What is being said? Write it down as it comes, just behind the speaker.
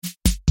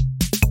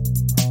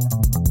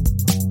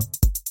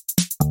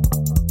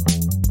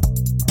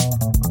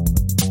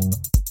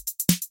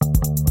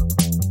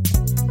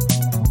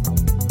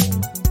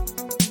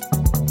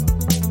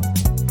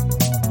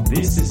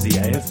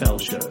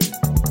AFL show,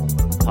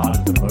 part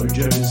of the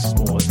Mojo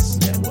Sports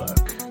Network.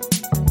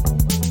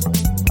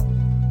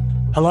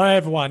 Hello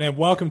everyone and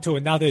welcome to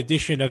another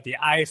edition of the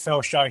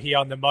AFL show here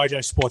on the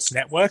Mojo Sports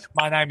Network.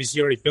 My name is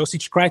Yuri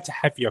Vilsic. Great to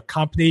have your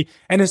company.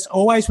 And as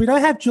always, we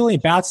don't have Julian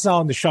Baltazar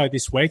on the show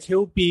this week.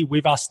 He'll be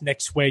with us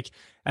next week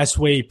as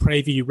we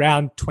preview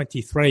round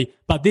 23.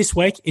 But this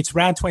week, it's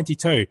round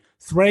 22.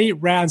 3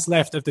 rounds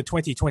left of the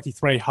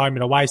 2023 home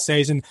and away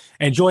season.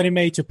 And joining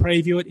me to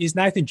preview it is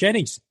Nathan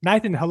Jennings.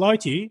 Nathan, hello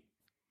to you.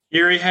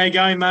 Yuri, how you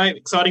going, mate?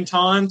 Exciting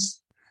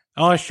times.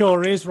 Oh,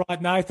 sure is,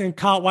 right, Nathan?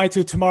 Can't wait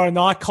till tomorrow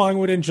night,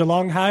 Collingwood and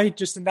Geelong, hey?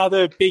 Just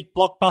another big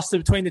blockbuster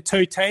between the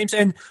two teams.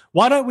 And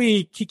why don't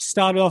we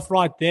kick-start it off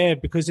right there,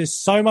 because there's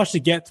so much to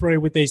get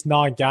through with these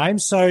 9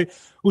 games. So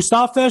we'll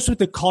start first with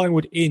the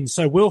Collingwood in.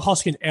 So Will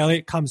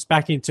Hoskin-Elliott comes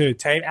back into the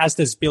team, as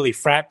does Billy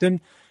Frampton.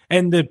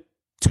 And the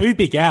 2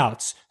 big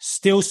outs,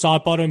 Steele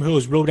Sidebottom, who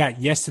was ruled out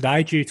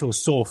yesterday due to a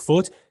sore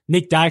foot.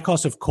 Nick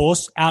Dacos, of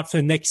course, out for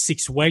the next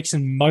 6 weeks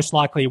and most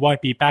likely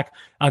won't be back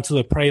until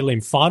the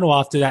prelim final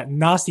after that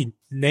nasty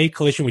knee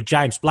collision with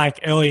James Blank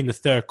early in the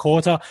third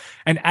quarter.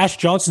 And Ash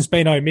Johnson's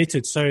been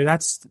omitted, so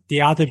that's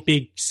the other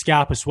big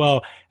scalp as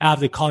well out of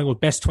the Collingwood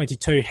best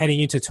 22 heading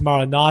into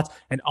tomorrow night.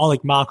 And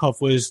Oleg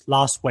Markov was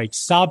last week's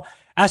sub.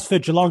 As for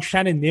Geelong,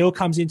 Shannon Neal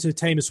comes into the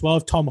team as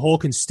well. Tom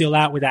Hawkins still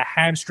out with a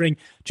hamstring.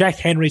 Jack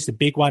Henry's the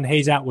big one.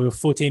 He's out with a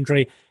foot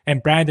injury.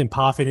 And Brandon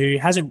Parfit, who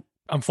hasn't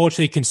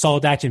unfortunately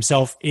consolidate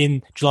himself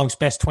in Geelong's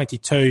best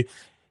 22,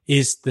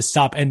 is the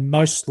sub and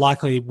most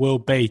likely will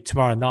be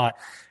tomorrow night.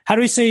 How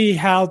do we see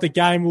how the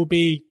game will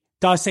be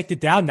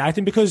dissected down,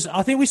 Nathan? Because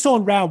I think we saw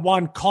in round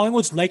 1,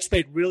 Collingwood's leg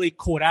speed really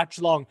caught out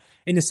Geelong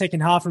in the second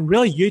half and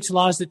really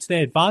utilised it to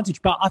their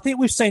advantage. But I think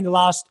we've seen the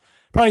last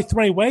probably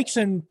 3 weeks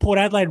and Port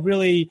Adelaide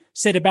really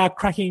set about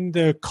cracking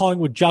the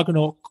Collingwood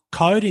juggernaut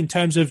code in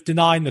terms of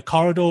denying the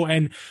corridor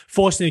and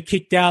forcing a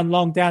kick down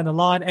long down the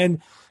line.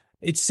 And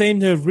it seemed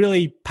to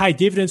really pay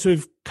dividends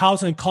with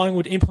Carlton and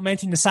Collingwood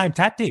implementing the same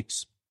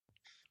tactics.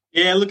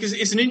 Yeah, look,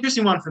 it's an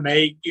interesting one for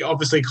me.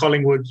 Obviously,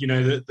 Collingwood, you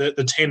know,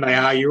 the team they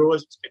are, you're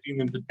always expecting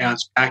them to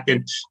bounce back.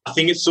 And I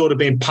think it's sort of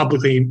been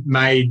publicly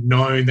made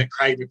known that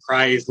Craig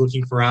McRae is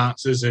looking for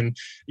answers and,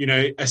 you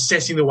know,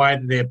 assessing the way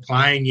that they're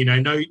playing. You know,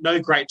 no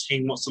great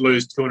team wants to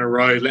lose 2 in a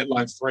row, let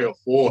alone 3 or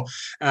 4.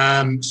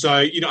 So,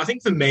 you know, I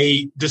think for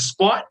me,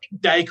 despite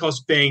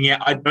Dacos being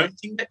out, I don't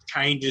think that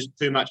changes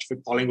too much for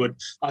Collingwood.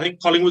 I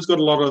think Collingwood's got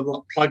a lot of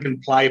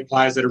plug-and-play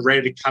players that are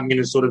ready to come in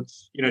and sort of,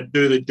 you know,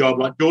 do the job.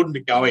 Like Jordan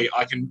DeGoey,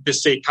 I can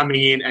just see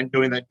coming in and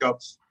doing that job.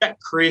 Jack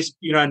Crisp,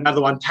 you know,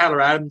 another one. Taylor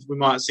Adams, we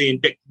might see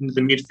injected into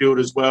the midfield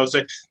as well.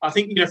 So I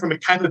think, you know, from a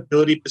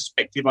capability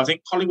perspective, I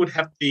think Collingwood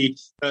have the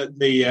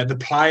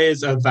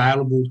players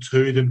available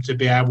to them to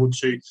be able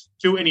to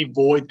fill any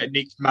void that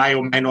Nick may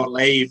or may not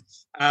leave.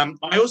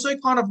 I also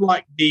kind of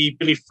like the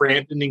Billy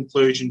Frampton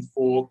inclusion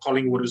for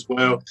Collingwood as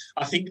well.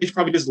 I think he's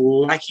probably just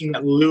lacking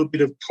that little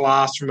bit of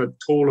class from a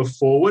taller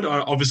forward.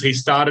 Obviously,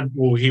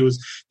 he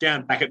was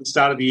down back at the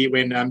start of the year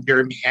when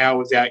Jeremy Howe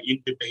was out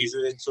injured, but he's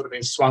then sort of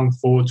been swung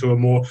forward to a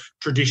more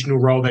traditional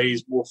role that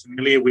he's more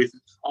familiar with.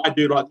 I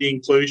do like the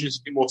inclusion. It's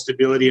a bit more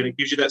stability and it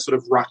gives you that sort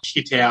of rush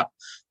hit out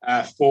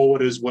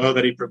forward as well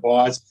that he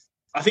provides.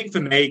 I think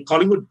for me,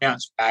 Collingwood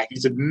bounced back.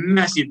 It's a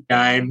massive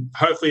game,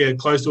 hopefully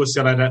close to a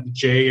sellout at the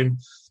G. And,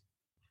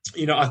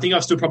 you know, I think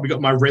I've still probably got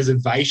my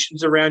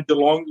reservations around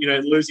Geelong. You know,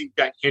 losing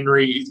Jack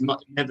Henry is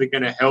never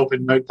going to help,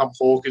 and no Tom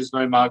Hawkins,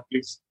 no Mark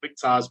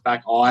Blixar's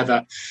back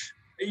either.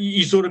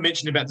 You sort of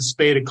mentioned about the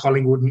speed of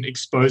Collingwood and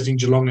exposing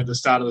Geelong at the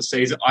start of the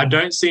season. I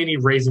don't see any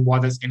reason why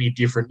that's any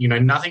different. You know,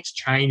 nothing's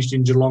changed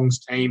in Geelong's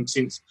team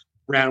since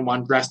round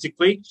 1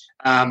 drastically,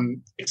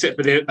 except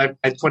for they've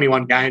had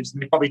 21 games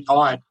and they're probably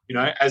tired, you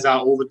know, as are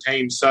all the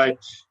teams. So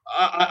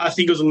I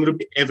think it was a little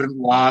bit evident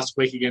last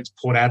week against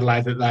Port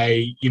Adelaide that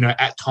they, you know,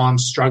 at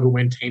times struggle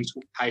when teams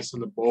put pace on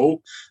the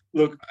ball.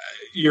 Look,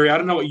 Yuri, I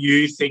don't know what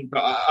you think,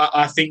 but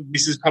I think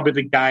this is probably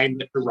the game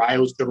that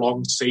derails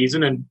Geelong's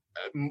season and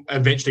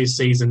eventually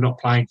season not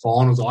playing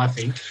finals, I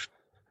think.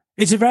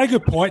 It's a very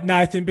good point,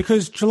 Nathan,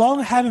 because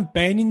Geelong haven't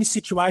been in this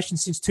situation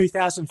since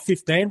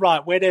 2015,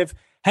 right, where they've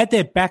had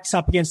their backs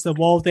up against the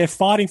wall. They're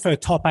fighting for a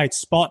top 8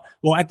 spot.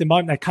 Well, at the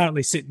moment, they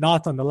currently sit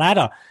 9th on the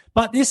ladder.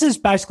 But this is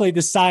basically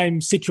the same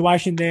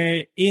situation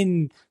they're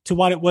in to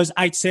what it was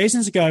 8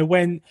 seasons ago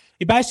when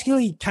it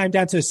basically came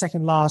down to the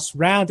second last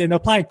round and they're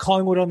playing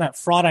Collingwood on that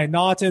Friday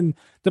night. And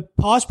the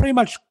Pies pretty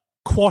much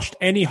quashed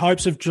any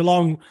hopes of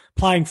Geelong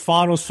playing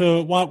finals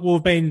for what will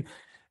have been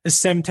the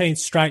 17th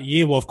straight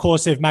year. Well, of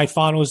course, they've made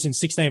finals in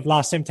 16 of the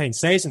last 17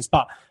 seasons,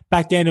 but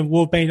back then it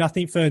will have been, I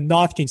think, for a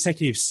 9th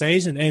consecutive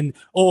season, and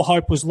all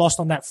hope was lost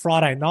on that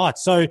Friday night.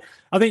 So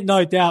I think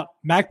no doubt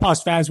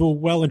Magpies fans will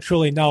well and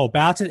truly know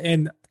about it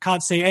and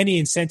can't see any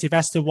incentive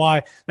as to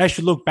why they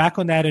should look back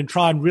on that and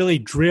try and really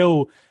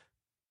drill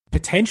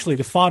potentially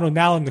the final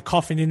nail in the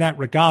coffin in that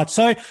regard.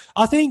 So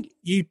I think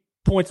you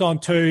pointed on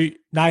to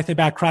Nathan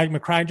about Craig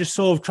McRae, just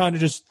sort of trying to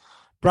just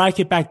break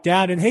it back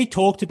down. And he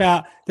talked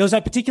about there was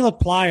that particular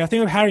play, I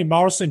think of Harry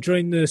Morrison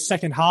during the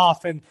second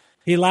half, and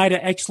he laid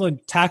an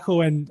excellent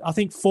tackle, and I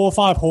think 4 or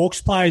 5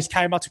 Hawks players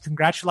came up to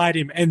congratulate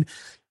him. And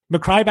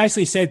McRae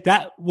basically said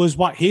that was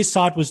what his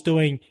side was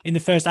doing in the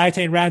first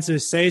 18 rounds of the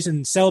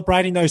season,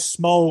 celebrating those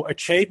small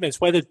achievements,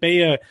 whether it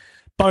be a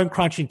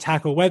bone-crunching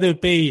tackle, whether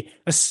it be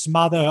a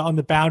smother on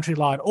the boundary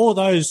line, all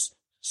those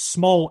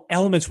small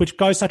elements which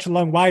go such a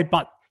long way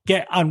but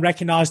get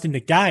unrecognised in the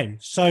game.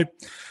 So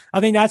I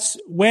think that's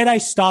where they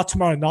start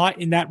tomorrow night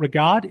in that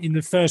regard, in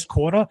the first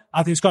quarter.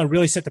 I think it's going to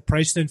really set the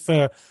precedent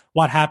for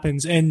what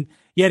happens. And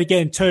yet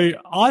again, too,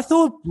 I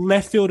thought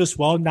left field as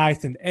well,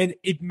 Nathan, and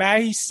it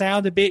may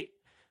sound a bit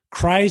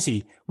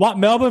crazy. What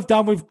Melbourne have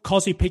done with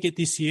Cosy Pickett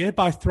this year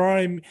by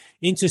throwing him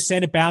into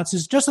centre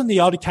bounces just on the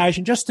odd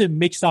occasion, just to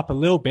mix up a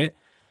little bit.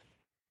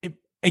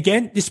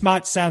 Again, this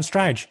might sound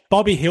strange.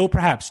 Bobby Hill,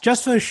 perhaps,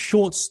 just for a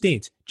short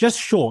stint, just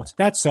short,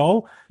 that's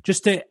all,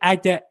 just to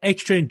add that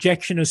extra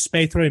injection of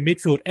speed through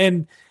midfield.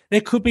 And there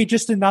could be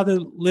just another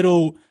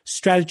little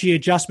strategy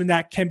adjustment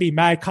that can be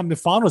made come the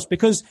finals.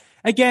 Because,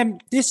 again,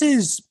 this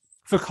is,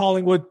 for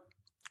Collingwood,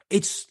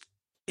 it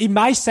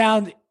may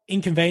sound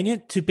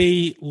inconvenient to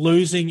be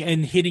losing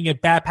and hitting a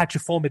bad patch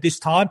of form at this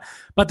time,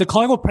 but the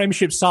Collingwood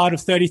Premiership side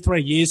of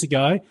 33 years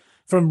ago,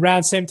 from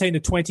round 17 to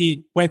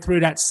 20, went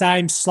through that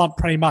same slump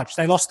pretty much.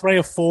 They lost 3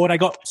 or 4. They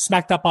got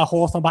smacked up by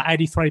Hawthorn by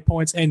 83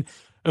 points and,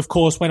 of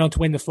course, went on to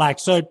win the flag.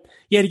 So,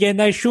 yet again,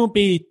 they shouldn't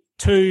be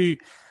too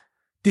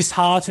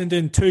disheartened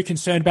and too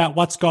concerned about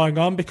what's going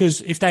on,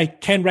 because if they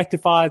can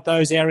rectify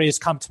those areas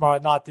come tomorrow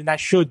night, then that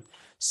should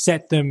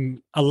set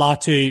them a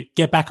lot to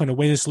get back on the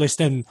winners list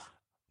and,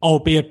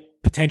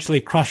 albeit potentially,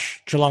 crush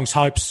Geelong's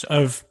hopes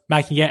of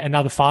making yet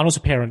another finals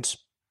appearance.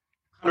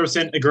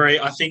 100% agree.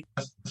 I think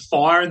the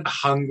fire and the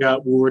hunger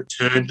will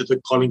return to the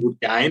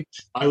Collingwood game.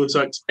 I also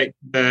expect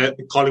the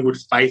Collingwood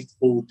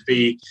faithful to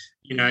be,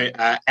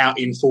 out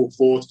in full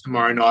force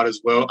tomorrow night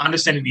as well,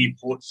 understanding the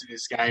importance of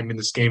this game in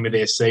the scheme of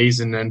their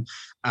season. And,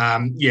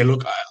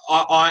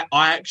 I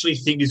actually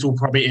think this will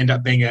probably end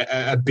up being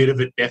a bit of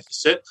a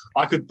deficit.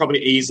 I could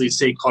probably easily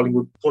see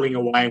Collingwood pulling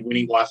away and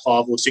winning by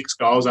 5 or 6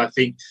 goals. I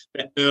think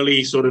that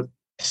early sort of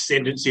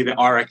ascendancy that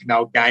I reckon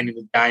they'll gain in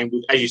the game,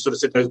 with, as you sort of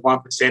said, those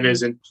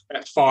 1%ers and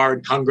that fire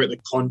and hunger at the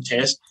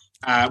contest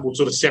will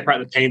sort of separate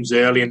the teams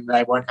early, and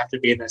they won't have to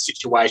be in that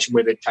situation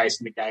where they're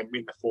chasing the game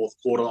in the fourth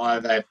quarter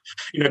like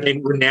they've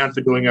been renowned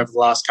for doing over the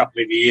last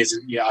couple of years.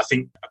 And I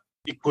think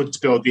it could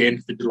spell the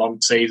end for the long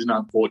season,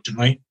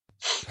 unfortunately.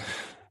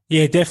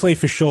 Yeah, definitely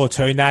for sure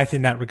too, Nathan,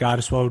 in that regard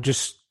as well.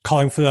 Just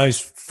calling for those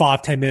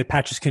 5-10 minute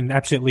patches can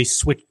absolutely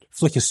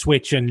flick a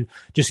switch and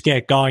just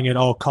get going at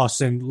all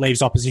costs, and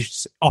leaves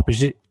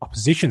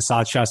opposition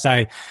side, shall I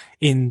say,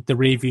 in the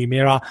rearview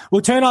mirror.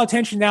 We'll turn our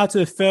attention now to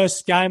the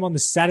first game on the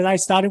Saturday,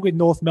 starting with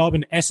North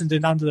Melbourne,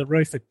 Essendon under the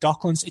roof at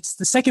Docklands. It's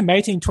the second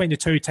meeting between the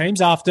two teams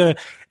after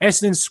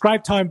Essendon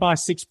scraped home by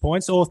 6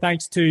 points, all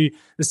thanks to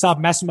the sub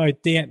Massimo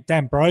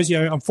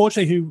D'Ambrosio,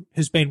 unfortunately, who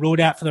has been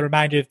ruled out for the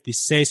remainder of this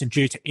season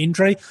due to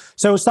injury.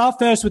 So we'll start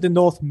first with the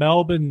North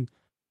Melbourne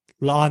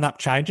lineup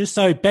changes.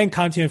 So Ben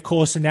Cunningham, of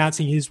course,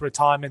 announcing his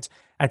retirement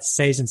at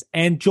season's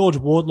end. George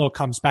Wardlaw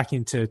comes back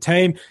into the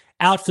team.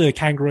 Out for the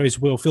Kangaroos,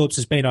 Will Phillips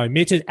has been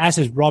omitted, as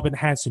has Robin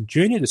Hanson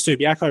Jr., the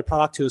Subiaco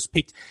product who was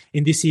picked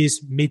in this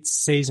year's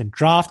mid-season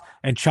draft,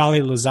 and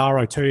Charlie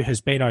Lazaro too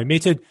has been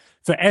omitted.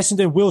 For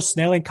Essendon, Will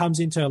Snelling comes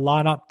into the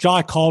lineup.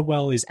 Jai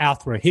Caldwell is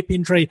out for a hip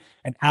injury,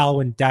 and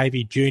Alwyn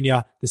Davey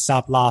Jr., the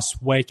sub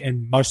last week,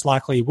 and most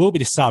likely will be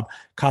the sub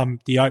come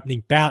the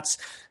opening bounce.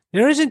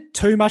 There isn't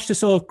too much to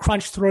sort of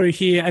crunch through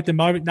here at the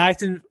moment,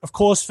 Nathan. Of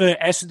course, for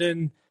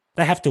Essendon,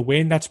 they have to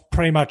win. That's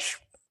pretty much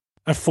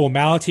a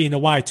formality in a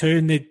way too,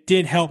 and it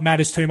didn't help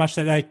matters too much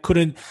that they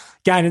couldn't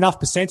gain enough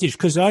percentage,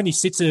 because it only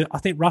sits at, I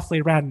think, roughly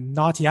around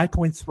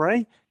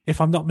 98.3,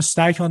 if I'm not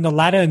mistaken, on the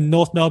ladder. And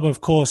North Melbourne,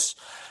 of course,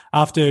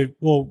 after,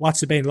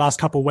 what's it been the last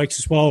couple of weeks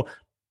as well,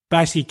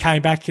 basically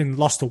came back and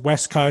lost to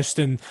West Coast,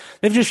 and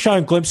they've just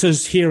shown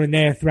glimpses here and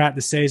there throughout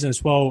the season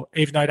as well,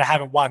 even though they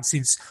haven't won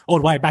since all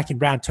the way back in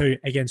round 2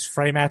 against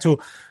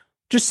Fremantle.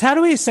 Just how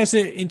do we assess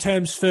it in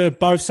terms for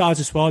both sides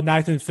as well,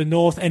 Nathan, for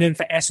North and then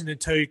for Essendon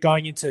too,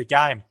 going into the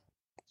game?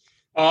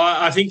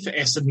 I think for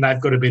Essendon,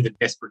 they've got to be the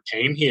desperate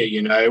team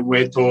here.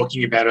 We're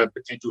talking about a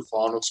potential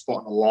final spot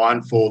on the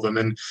line for them,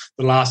 and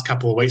the last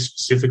couple of weeks,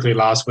 specifically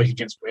last week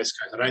against West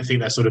Coast, I don't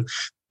think they sort of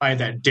play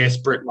that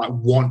desperate,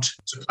 want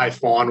to play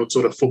final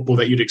sort of football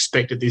that you'd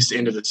expect at this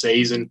end of the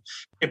season,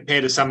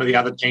 compared to some of the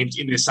other teams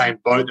in the same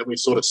boat that we've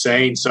sort of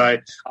seen. So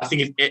I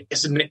think if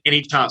Essendon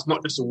any chance,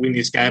 not just to win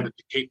this game, but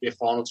to keep their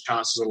finals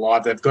chances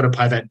alive, they've got to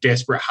play that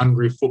desperate,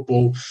 hungry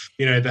football,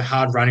 the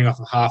hard running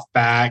off a half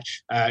back,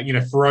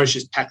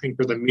 ferocious tackling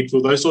through the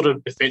midfield, those sort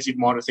of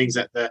defensive-minded things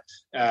that the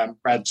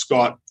Brad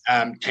Scott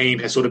team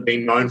has sort of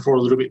been known for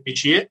a little bit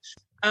this year.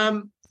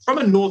 From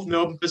a North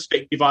Melbourne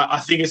perspective, I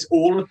think it's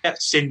all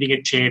about sending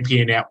a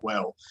champion out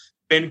well.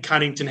 Ben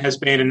Cunnington has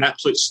been an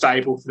absolute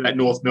staple for that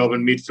North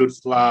Melbourne midfield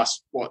for the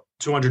last,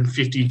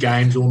 250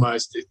 games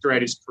almost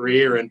throughout his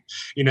career, and,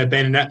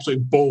 been an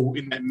absolute bull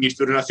in that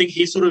midfield. And I think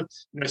he sort of,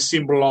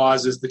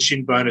 symbolises the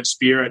shin boner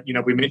spirit.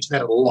 We mentioned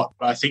that a lot,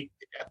 but I think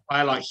a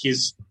player like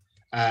his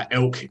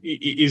Elk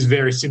is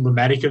very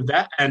symptomatic of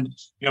that. And,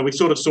 we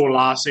sort of saw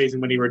last season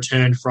when he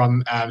returned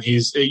from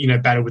his,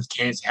 battle with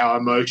cancer, how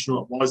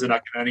emotional it was, and I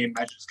can only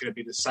imagine it's going to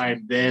be the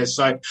same there.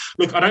 So,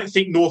 look, I don't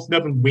think North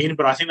Melbourne win,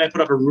 but I think they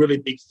put up a really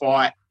big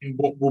fight in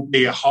what will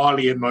be a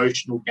highly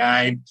emotional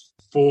game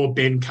for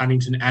Ben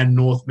Cunnington and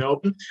North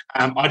Melbourne.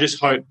 I just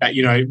hope that,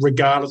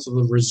 regardless of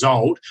the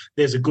result,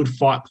 there's a good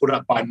fight put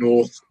up by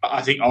North.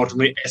 I think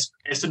ultimately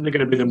Essendon are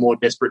going to be the more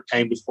desperate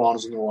team with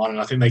finals on the line, and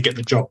I think they get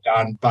the job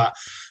done. But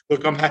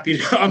look, I'm happy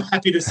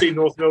to see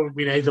North Melbourne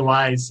win either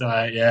way.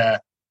 So yeah,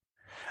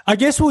 I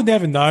guess we'll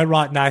never know,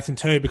 right, Nathan,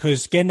 too,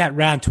 because getting that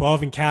round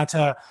 12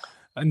 encounter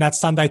and that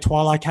Sunday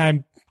twilight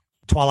game,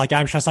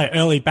 should I say,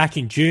 early back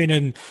in June,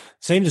 and it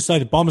seemed as though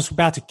the Bombers were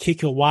about to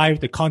kick away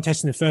with the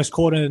contest in the first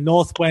quarter, and the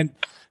North went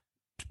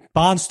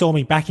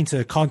barnstorming back into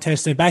the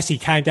contest and basically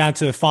came down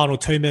to the final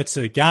 2 minutes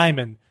of the game.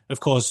 And,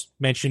 of course,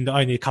 mentioned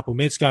only a couple of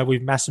minutes ago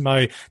with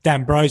Massimo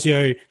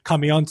D'Ambrosio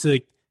coming on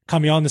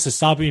as a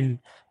sub in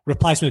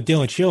replacement of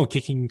Dylan Shield,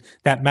 kicking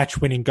that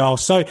match-winning goal.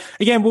 So,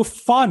 again, we'll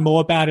find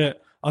more about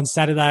it on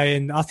Saturday,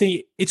 and I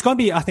think it's going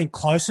to be,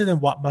 closer than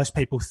what most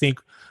people think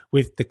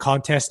with the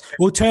contest.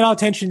 We'll turn our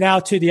attention now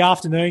to the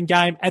afternoon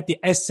game at the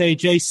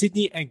SCG,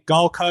 Sydney and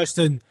Gold Coast,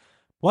 and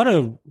what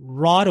a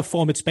ride of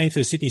form it's been for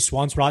the Sydney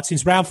Swans, right?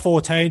 Since round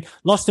 14,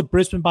 lost to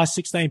Brisbane by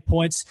 16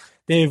 points.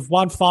 They've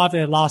won 5 of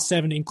their last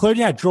 7,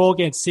 including that draw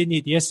against Sydney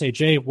at the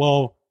SCG.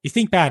 Well, you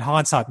think back in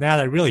hindsight now,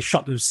 they really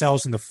shot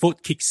themselves in the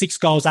foot, kicked 6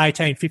 goals,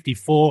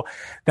 18-54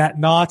 that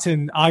night,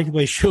 and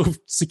arguably should have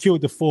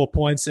secured the 4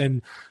 points.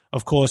 And,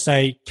 of course,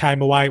 they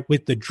came away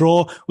with the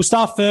draw. We'll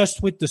start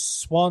first with the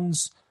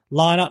Swans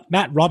lineup.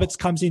 Matt Roberts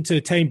comes into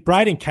the team.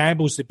 Braden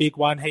Campbell's the big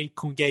one. He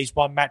couldn't get his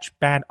one-match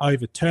ban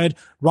overturned.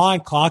 Ryan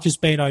Clark has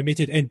been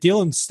omitted, and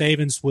Dylan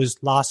Stevens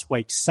was last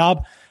week's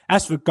sub.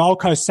 As for Gold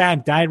Coast,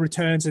 Sam Day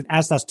returns, and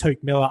as does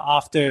Tuke Miller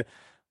after,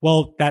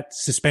 that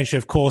suspension,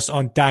 of course,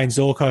 on Dane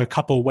Zorko a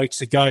couple of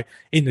weeks ago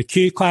in the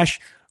Q Clash.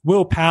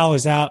 Will Powell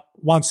is out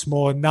once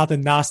more, another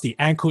nasty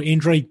ankle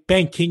injury.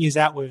 Ben King is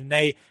out with a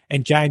knee,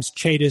 and James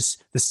Cheetahs,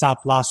 the sub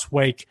last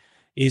week,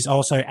 is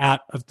also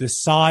out of the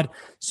side.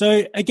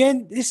 So,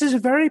 again, this is a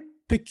very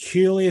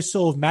peculiar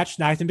sort of match,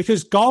 Nathan,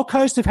 because Gold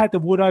Coast have had the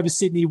wood over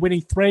Sydney,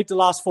 winning 3 of the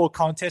last 4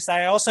 contests.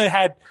 They also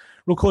had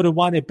recorded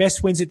one of their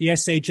best wins at the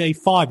SCG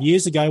 5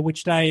 years ago,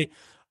 which they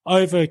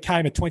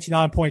overcame a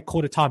 29-point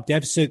quarter-time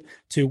deficit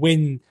to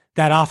win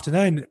that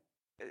afternoon.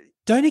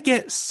 Don't you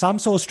get some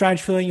sort of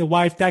strange feeling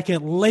away if they can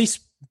at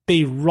least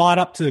be right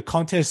up to the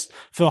contest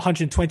for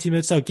 120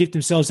 minutes? They'll give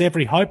themselves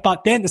every hope.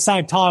 But then at the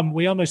same time,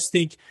 we almost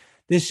think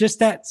there's just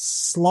that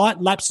slight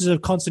lapses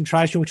of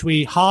concentration, which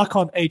we hark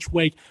on each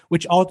week,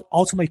 which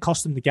ultimately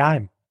cost them the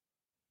game.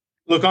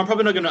 Look, I'm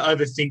probably not going to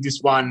overthink this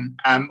one.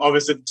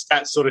 Obviously, the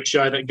stats sort of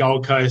show that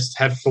Gold Coast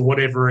have, for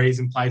whatever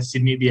reason, played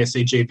Sydney at the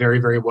SCG very,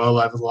 very well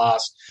over the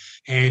last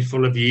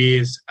handful of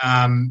years.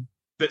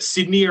 But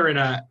Sydney are in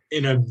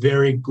a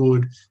very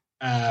good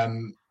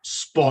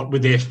spot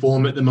with their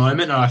form at the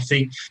moment. And I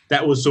think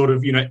that was sort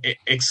of,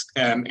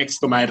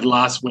 exclamated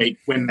last week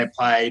when they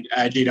played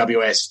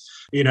GWS.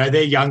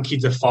 Their young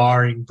kids are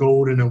firing,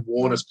 Gordon and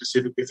Warner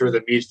specifically through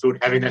the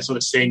midfield, having that sort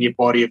of senior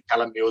body of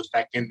Callum Mills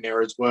back in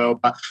there as well.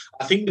 But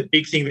I think the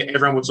big thing that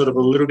everyone was sort of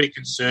a little bit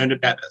concerned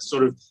about,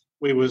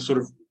 we were sort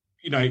of,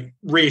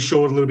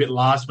 reassured a little bit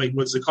last week,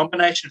 was the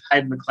combination of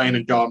Hayden McLean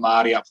and Joel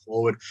Marty up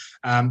forward.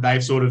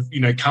 They've sort of,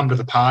 come to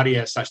the party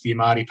as such, the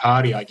Marty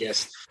party, I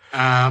guess.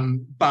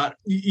 But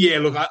yeah,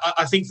 look,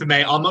 I think for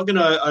me, I'm not going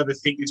to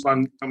overthink this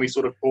one when we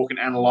sort of talk and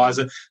analyse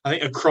it. I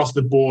think across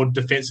the board,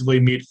 defensively,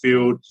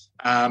 midfield,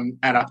 and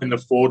up in the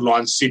forward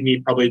line,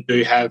 Sydney probably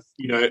do have,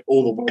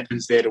 all the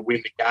weapons there to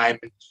win the game.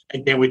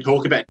 And again, we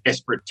talk about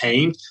desperate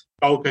teams.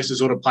 Gold Coast is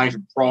sort of playing for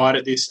pride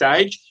at this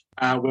stage,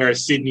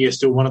 whereas Sydney is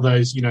still one of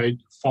those,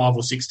 5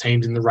 or 6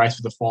 teams in the race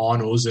for the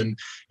finals. And,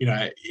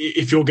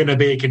 if you're going to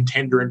be a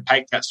contender and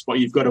take that spot,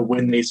 you've got to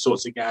win these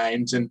sorts of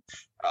games. And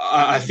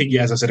I think,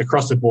 as I said,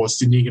 across the board,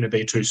 Sydney are going to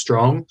be too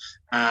strong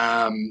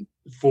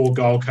for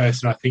Gold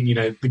Coast. And I think,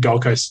 the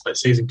Gold Coast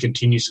season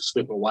continues to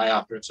slip away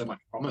after so much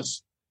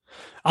promise.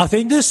 I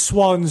think the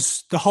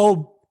Swans, the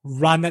whole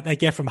run that they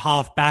get from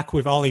half back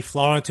with Ollie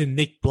Florent and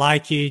Nick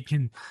Blakey,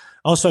 and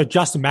also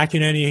Justin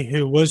McInerney,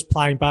 who was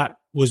playing but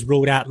was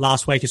ruled out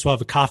last week as well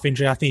with a calf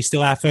injury. I think he's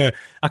still out for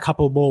a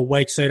couple more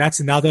weeks. So that's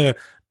another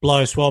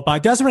blow as well. But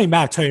it doesn't really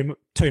matter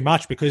too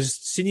much because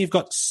Sydney have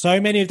got so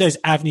many of those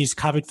avenues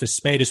covered for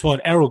speed as well.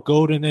 And Errol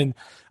Goulden and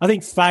I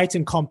think Fate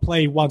and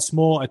Complete once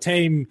more, a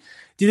team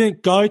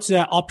didn't go to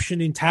that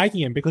option in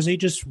tagging him because he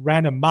just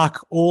ran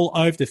amok all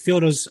over the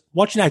field. I was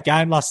watching that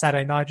game last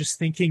Saturday night just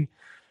thinking,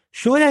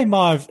 surely they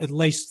might have at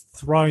least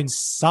thrown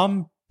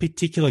some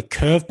particular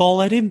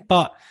curveball at him.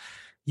 But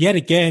yet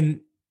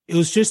again, it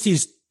was just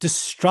his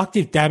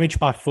destructive damage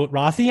by foot,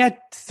 right? I think he had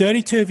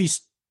 32 of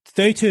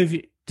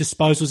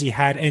disposals he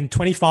had, and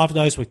 25 of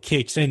those were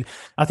kicks. And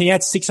I think he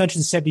had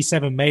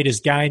 677 metres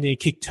gained, and he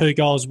kicked 2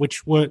 goals,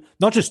 which were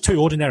not just 2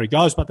 ordinary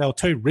goals, but they were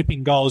 2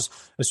 ripping goals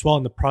as well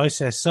in the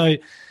process. So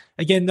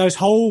again, those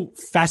whole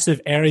facet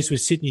of areas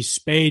with Sydney's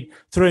speed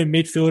through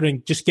midfield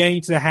and just getting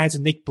into the hands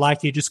of Nick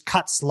Blake, who just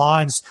cuts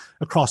lines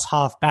across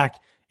half back,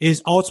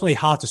 is ultimately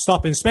hard to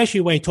stop. And especially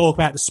when you talk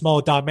about the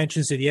small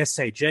dimensions of the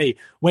SCG,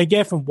 when you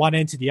get from one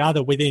end to the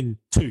other within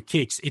 2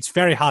 kicks, it's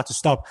very hard to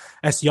stop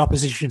as the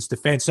opposition's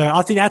defence. So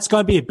I think that's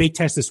going to be a big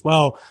test as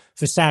well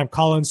for Sam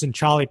Collins and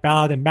Charlie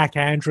Ballard and Mac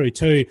Andrew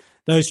too.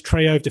 Those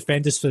trio of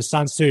defenders for the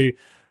Suns to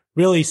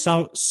really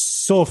sort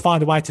of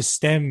find a way to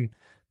stem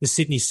the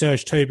Sydney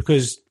surge too,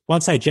 because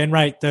once they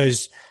generate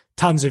those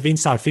tons of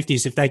inside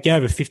 50s, if they get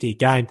over 50 a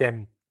game,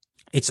 then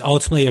it's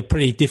ultimately a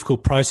pretty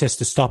difficult process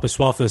to stop as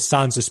well for the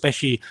Suns,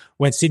 especially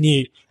when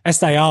Sydney, as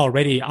they are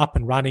already up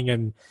and running,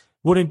 and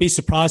wouldn't be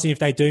surprising if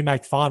they do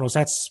make finals.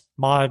 That's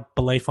my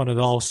belief on it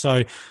all.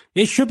 So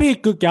it should be a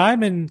good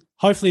game, and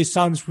hopefully the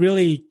Suns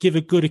really give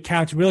a good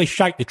account and really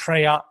shake the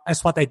tree up.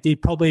 That's what they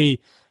did probably,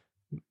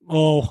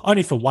 or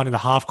only for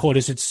 1.5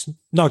 quarters. It's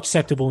not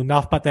acceptable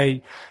enough, but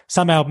they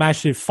somehow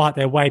managed to fight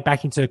their way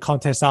back into the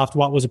contest after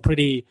what was a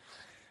pretty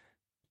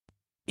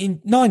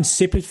not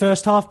insipid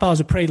first half, but it was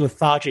a pretty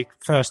lethargic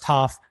first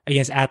half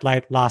against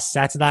Adelaide last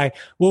Saturday.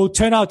 We'll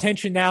turn our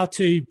attention now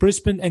to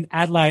Brisbane and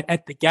Adelaide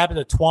at the Gabba,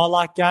 the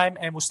twilight game,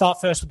 and we'll start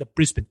first with the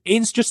Brisbane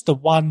Ins. Just the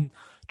one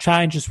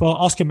change as well.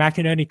 Oscar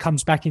McInerney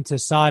comes back into the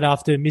side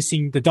after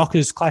missing the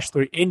Dockers clash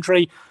through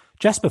injury.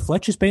 Jasper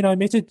Fletcher's been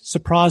omitted.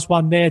 Surprise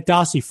one there.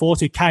 Darcy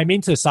Fort, who came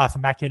into the side for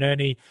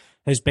McInerney,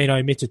 has been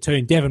omitted too.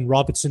 And Devon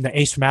Robertson, the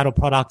East Fremantle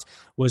product,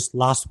 was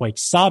last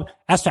week's sub.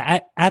 As for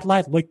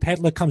Adelaide, Luke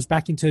Pedler comes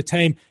back into the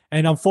team.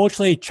 And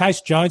unfortunately, Chase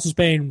Jones has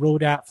been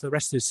ruled out for the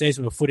rest of the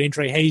season with a foot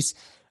injury. He's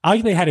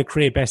arguably had a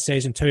career-best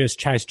season too, as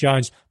Chase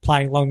Jones,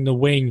 playing along the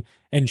wing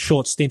and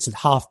short stints at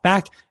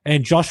half-back.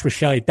 And Josh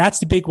Rochelle, that's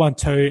the big one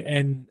too.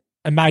 And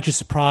a major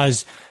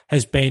surprise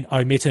has been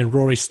omitted. And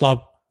Rory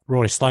Sloan,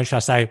 should I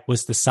say,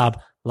 was the sub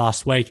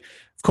last week.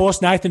 Of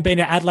course, Nathan being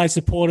an Adelaide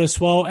supporter as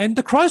well. And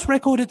the Crows'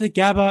 record at the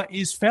Gabba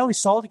is fairly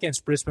solid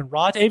against Brisbane,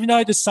 right? Even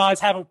though the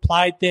sides haven't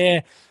played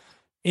there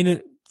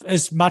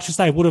as much as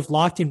they would have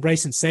liked in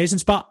recent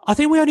seasons. But I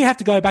think we only have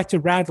to go back to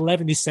round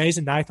 11 this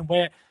season, Nathan,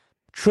 where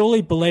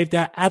truly believe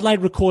that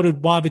Adelaide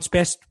recorded one of its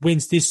best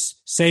wins this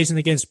season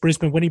against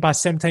Brisbane, winning by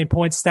 17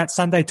 points that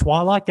Sunday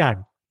twilight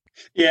game.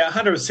 Yeah,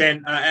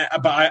 100%.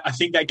 But I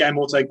think that game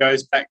also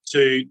goes back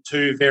to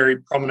 2 very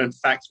prominent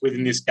facts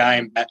within this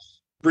game that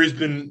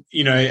Brisbane,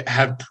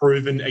 have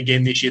proven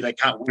again this year they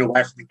can't win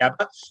away from the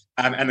Gabba,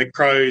 and the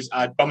Crows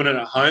are dominant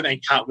at home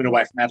and can't win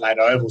away from Adelaide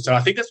Oval. So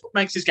I think that's what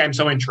makes this game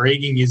so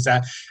intriguing is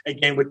that,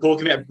 again, we're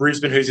talking about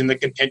Brisbane, who's in the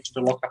contention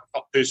to lock up a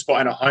top 2 spot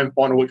in a home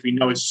final, which we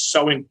know is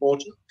so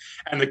important.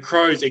 And the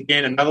Crows,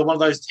 again, another one of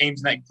those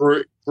teams in that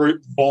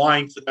group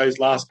vying for those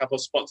last couple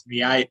of spots in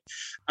the 8.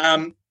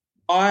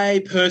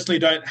 I personally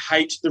don't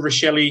hate the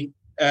Rochelle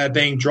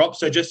being dropped.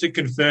 So just to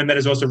confirm that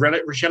as well, so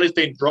Rochelle's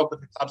been dropped, but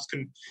the clubs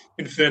can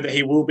confirm that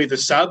he will be the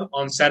sub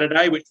on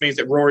Saturday, which means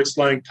that Rory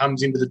Sloan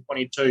comes into the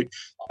 22.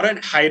 I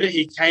don't hate it.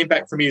 He came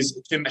back from his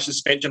 2-match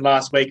suspension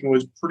last week and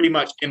was pretty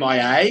much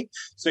MIA.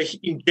 So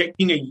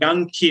injecting a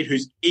young kid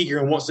who's eager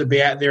and wants to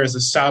be out there as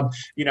a sub,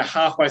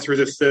 halfway through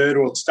the 3rd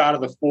or start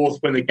of the 4th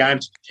when the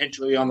game's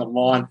potentially on the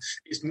line,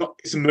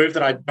 it's a move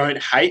that I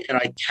don't hate and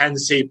I can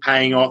see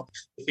paying off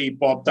if he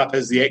bobbed up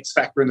as the X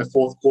factor in the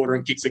 4th quarter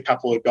and kicks a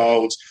couple of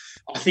goals.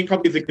 I think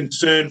probably the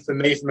concern for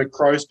me from a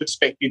Crows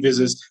perspective is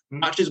as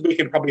much as we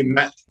can probably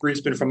match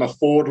Brisbane from a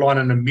forward line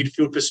and a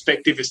midfield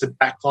perspective, it's the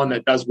back line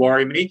that does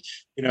worry me.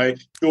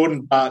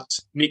 Jordan Butt,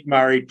 Nick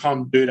Murray,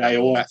 Tom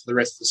Duday all out for the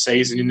rest of the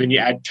season. And then you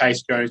add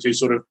Chase Jones, who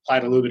sort of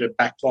played a little bit of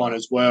back line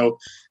as well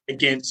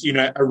against,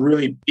 a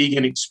really big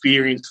and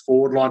experienced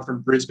forward line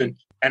from Brisbane.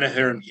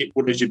 Danaher and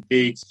Hitwood as your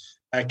bigs.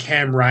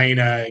 Cam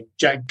Rayner,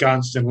 Jack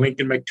Gunston,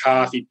 Lincoln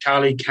McCarthy,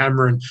 Charlie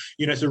Cameron.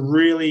 It's a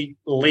really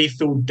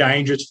lethal,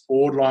 dangerous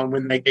forward line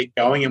when they get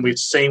going, and we've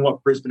seen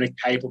what Brisbane are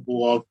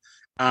capable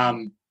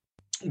of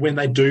when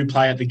they do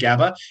play at the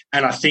Gabba.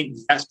 And I think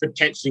that's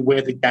potentially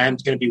where the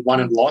game's going to be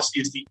won and lost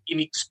is the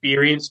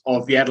inexperience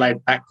of the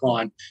Adelaide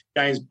backline.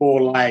 James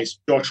Borlase,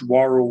 Josh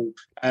Worrell,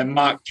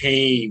 Mark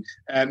Keane,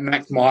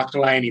 Max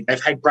Michaelaney.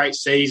 They've had great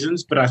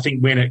seasons, but I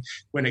think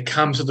when it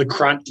comes to the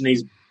crunch in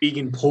these big,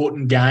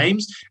 important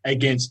games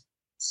against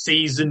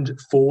seasoned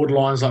forward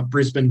lines like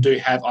Brisbane do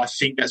have, I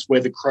think that's where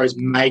the Crows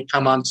may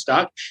come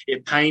unstuck.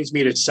 It pains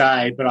me to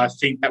say, but I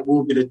think that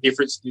will be the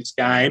difference in this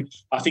game.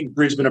 I think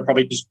Brisbane are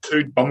probably just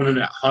too dominant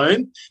at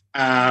home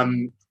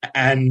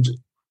and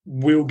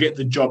will get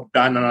the job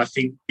done. And I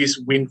think this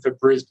win for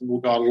Brisbane will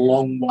go a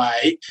long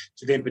way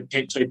to them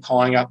potentially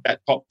tying up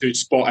that top 2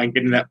 spot and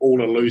getting that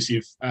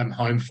all-elusive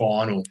home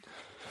final.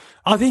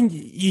 I think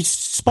you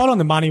spot on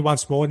the money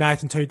once more,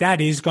 Nathan, too.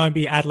 That is going to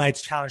be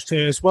Adelaide's challenge too,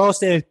 as well as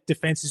their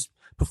defence has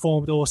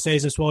performed all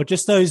season as well.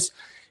 Just those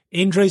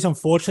injuries,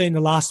 unfortunately, in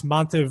the last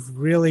month have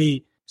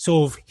really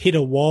sort of hit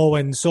a wall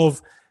and sort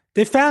of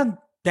they've found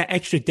that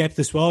extra depth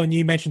as well. And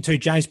you mentioned too,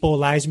 James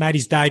Borlase made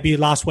his debut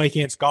last week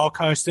against Gold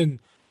Coast and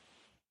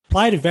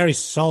played a very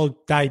solid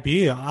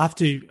debut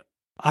after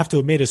I have to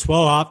admit as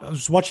well, I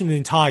was watching the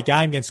entire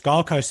game against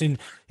Gold Coast, and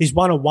his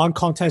one-on-one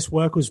contest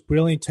work was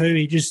brilliant too.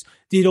 He just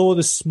did all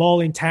the small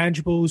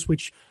intangibles,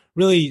 which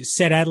really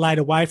set Adelaide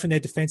away from their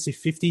defensive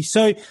 50.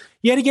 So,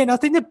 yet again, I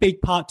think the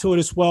big part to it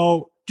as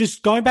well,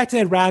 just going back to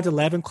their round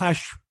 11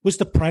 clash, was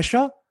the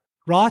pressure,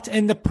 right?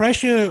 And the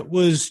pressure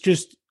was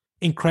just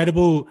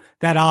incredible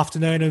that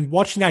afternoon. And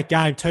watching that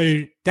game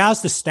too, that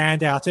was the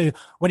standout. And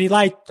when he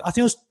laid, I think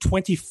it was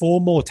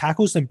 24 more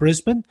tackles than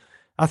Brisbane.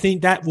 I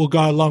think that will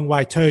go a long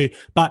way too.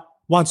 But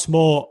once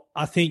more,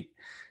 I think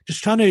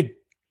just trying to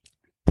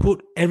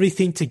put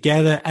everything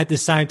together at the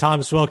same time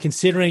as well,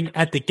 considering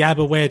at the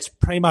Gabba, where it's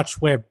pretty much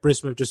where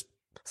Brisbane have just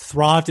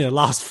thrived in the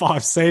last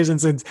 5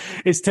 seasons, and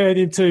it's turned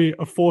into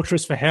a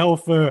fortress for hell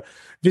for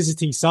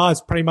visiting sides,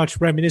 pretty much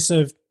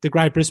reminiscent of the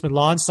great Brisbane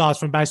Lions sides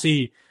from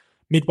basically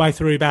midway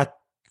through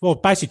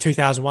basically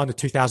 2001 to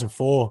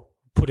 2004,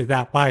 put it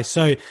that way.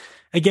 So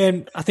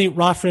again, I think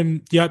right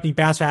from the opening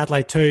bounce for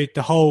Adelaide too,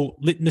 the whole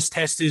litmus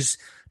test is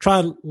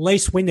try to at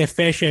least win their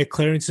fair share of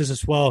clearances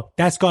as well.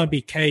 That's going to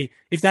be key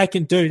if they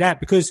can do that,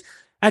 because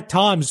at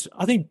times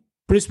I think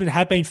Brisbane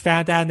have been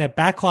found out in their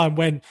backline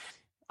when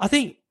I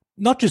think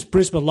not just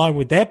Brisbane alone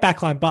with their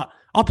backline, but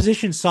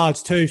opposition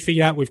sides too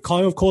figure out with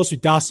Collingwood, of course,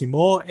 with Darcy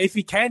Moore. If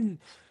you can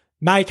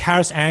make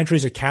Harris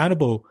Andrews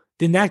accountable,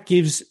 then that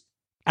gives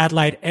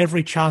Adelaide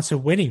every chance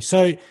of winning.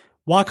 So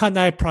why can't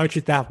they approach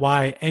it that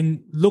way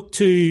and look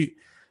to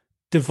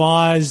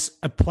devise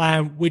a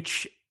plan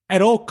which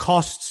at all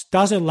costs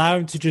doesn't allow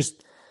him to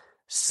just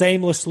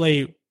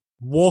seamlessly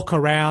walk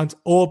around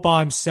all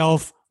by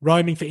himself,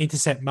 roaming for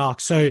intercept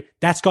marks. So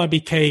that's going to be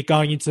key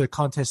going into the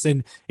contest.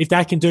 And if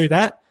they can do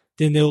that,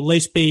 then there'll at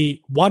least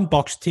be one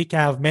box tick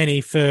out of many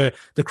for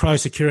the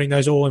Crows securing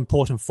those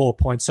all-important 4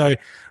 points. So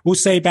we'll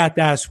see about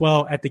that as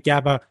well at the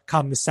Gabba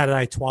come the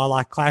Saturday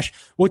twilight clash.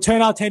 We'll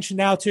turn our attention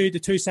now to the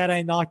 2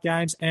 Saturday night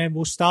games, and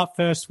we'll start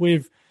first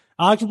with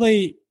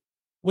arguably,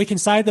 we can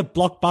say, the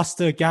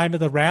blockbuster game of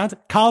the round,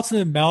 Carlton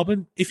and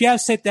Melbourne. If you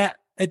have said that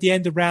at the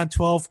end of round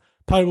 12,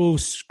 probably will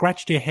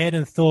scratched your head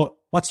and thought,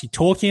 what's he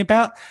talking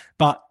about?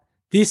 But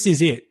this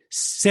is it.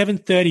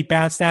 7:30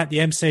 bounce down at the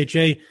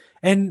MCG.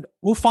 And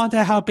we'll find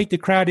out how big the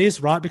crowd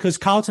is, right? Because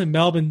Carlton and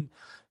Melbourne,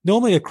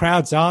 normally the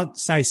crowds aren't,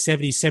 say,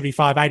 70,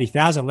 75,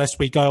 80,000, unless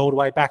we go all the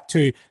way back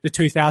to the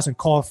 2000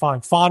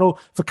 qualifying final.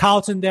 For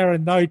Carlton, there are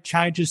no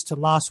changes to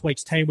last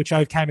week's team, which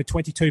overcame a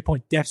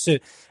 22-point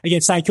deficit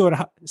against St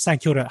Kilda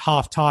at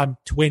halftime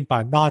to win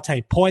by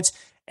 19 points.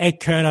 Ed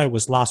Curnow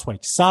was last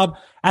week's sub.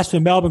 As for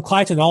Melbourne,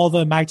 Clayton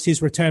Oliver makes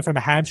his return from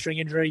a hamstring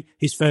injury,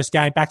 his first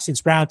game back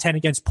since round 10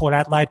 against Port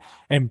Adelaide,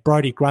 and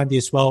Brodie Grundy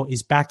as well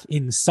is back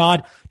in the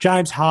side.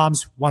 James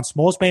Harms once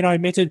more has been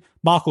omitted.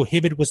 Michael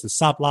Hibberd was the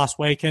sub last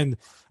week, and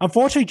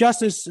unfortunately,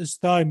 just as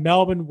though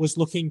Melbourne was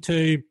looking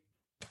to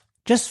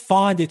just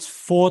find its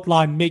forward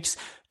line mix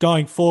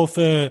going forward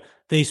for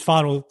these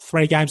final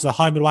 3 games of the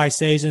home and away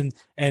season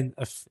and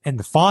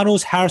the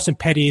finals, Harrison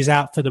Petty is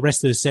out for the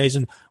rest of the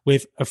season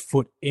with a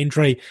foot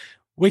injury.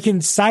 We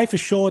can say for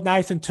sure,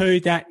 Nathan,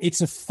 too, that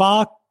it's a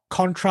far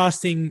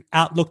contrasting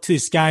outlook to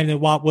this game than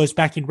what it was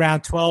back in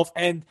round 12.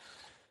 And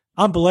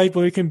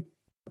unbelievable, we can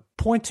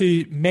point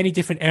to many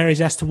different areas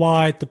as to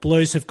why the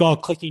Blues have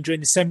gone clicking during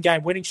the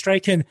 7-game winning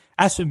streak. And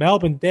as for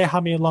Melbourne, they're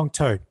humming along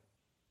too.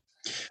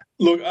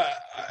 Look,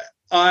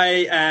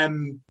 I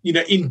am,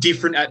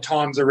 indifferent at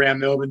times around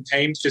Melbourne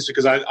teams just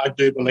because I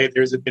do believe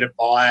there is a bit of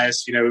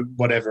bias,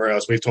 whatever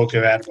else we've talked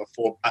about it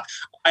before. But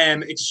I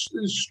am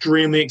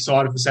extremely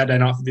excited for Saturday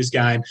night for this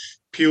game.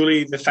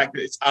 Purely the fact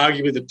that it's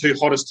arguably the 2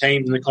 hottest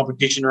teams in the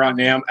competition right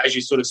now. As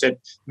you sort of said,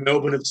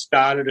 Melbourne have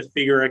started to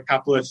figure a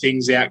couple of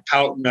things out.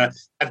 Carlton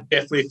have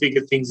definitely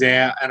figured things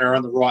out and are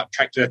on the right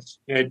track to,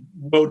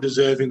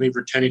 well-deservingly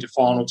returning to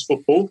finals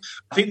football.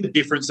 I think the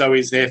difference, though,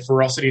 is their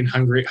ferocity and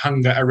hunger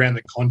around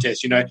the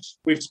contest.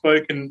 We've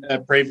spoken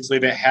previously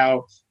about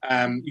how,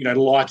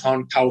 light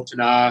on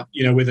Carlton are,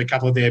 with a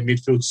couple of their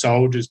midfield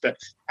soldiers, but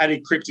Paddy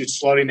Cripps is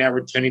slowly now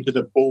returning to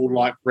the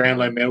ball-like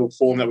Brownlow medal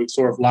form that we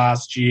saw of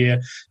last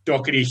year.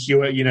 Doherty,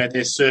 Hewitt,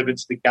 they're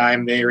servants of the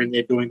game. They're in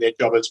there doing their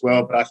job as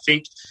well. But I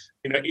think,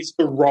 it's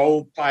the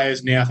role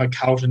players now for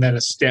Carlton that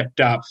have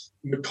stepped up.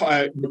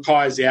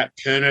 Mackay's out.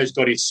 Curnow's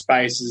got his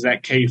space as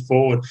that key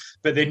forward.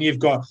 But then you've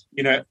got,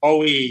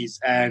 Owies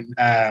and,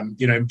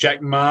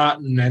 Jack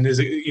Martin, and there's,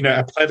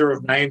 a plethora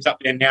of names up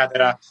there now that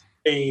are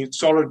being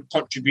solid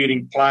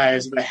contributing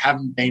players that they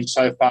haven't been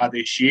so far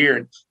this year.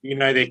 And,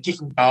 they're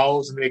kicking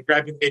goals and they're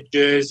grabbing their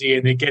jersey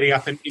and they're getting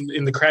up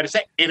in the crowd. It's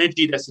that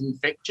energy that's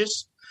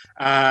infectious.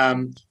 I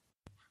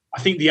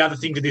think the other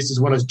thing to this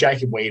as well is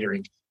Jacob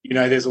Wiedering.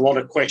 There's a lot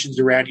of questions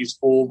around his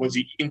form. Was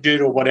he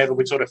injured or whatever?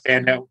 We sort of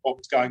found out what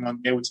was going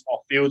on there with some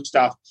off-field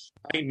stuff.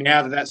 I think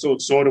now that's all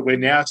sorted, we're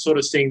now sort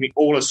of seeing the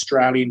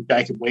all-Australian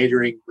Jacob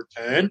Wiedering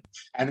return,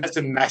 and that's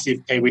a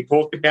massive key. We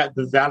talked about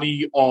the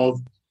value of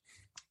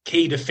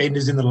key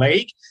defenders in the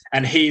league,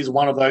 and he is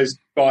one of those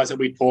guys that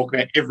we talk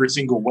about every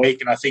single week.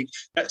 And I think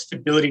that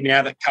stability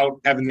now that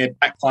Carlton have in their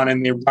backline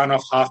and their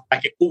run-off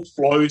half-back, it all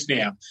flows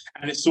now.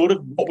 And it's sort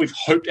of what we've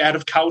hoped out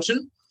of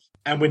Carlton.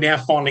 and we're now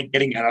finally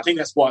getting it. I think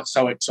that's why it's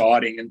so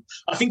exciting. And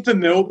I think for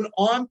Melbourne,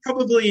 I'm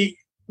probably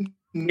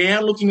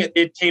now looking at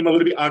their team a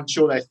little bit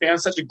unsure. They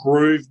found such a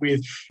groove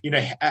with,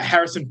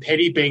 Harrison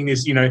Petty being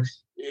this,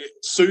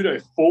 pseudo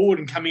forward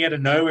and coming out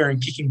of nowhere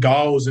and kicking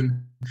goals.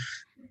 And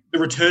the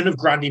return of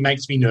Grundy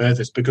makes me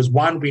nervous because,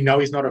 one, we know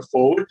he's not a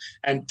forward,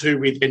 and two,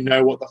 we then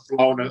know what the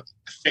flow and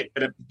effect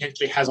that it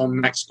potentially has on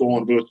Max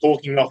Gawn. We were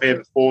talking off air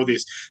before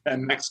this that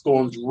Max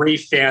Gawn's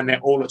refound their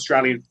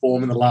All-Australian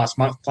form in the last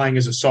month playing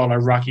as a solo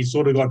ruck. He's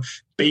sort of gone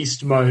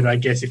beast mode, I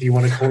guess, if you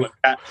want to call it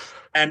that.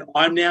 And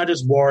I'm now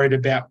just worried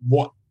about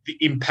what the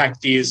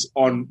impact is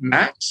on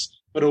Max,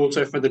 but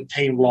also for the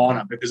team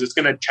lineup, because it's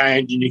going to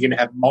change and you're going to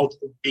have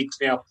multiple bigs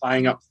now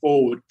playing up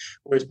forward,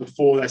 whereas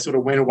before they sort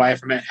of went away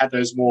from it, had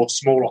those more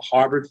smaller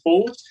hybrid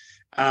forwards.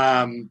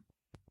 And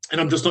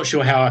I'm just not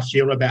sure how I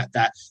feel about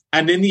that.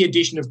 And then the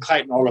addition of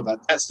Clayton Oliver,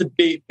 that's the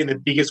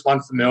biggest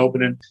one for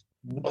Melbourne. And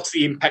what's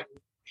the impact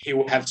he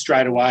will have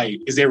straight away?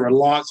 Is there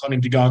reliance on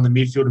him to go in the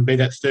midfield and be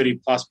that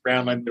 30-plus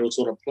Brownlow middle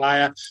sort of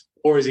player?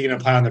 Or is he going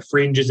to play on the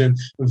fringes? And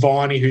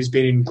Viney, who's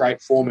been in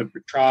great form, and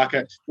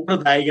Petrarca, what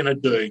are they going to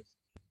do?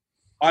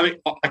 I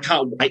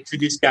can't wait for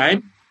this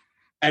game.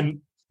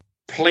 And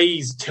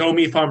please tell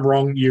me if I'm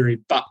wrong, Yuri,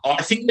 but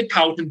I think the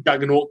Carlton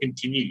juggernaut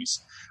continues.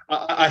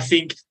 I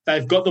think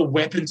they've got the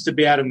weapons to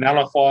be able to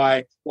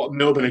nullify what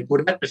Melbourne are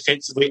good at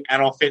defensively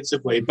and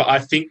offensively. But I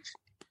think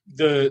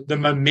the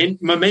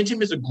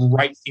momentum is a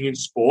great thing in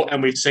sport,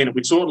 and we've seen it.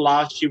 We saw it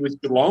last year with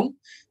Geelong,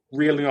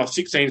 reeling off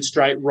 16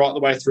 straight right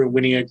the way through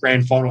winning a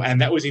grand final,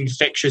 and that was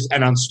infectious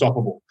and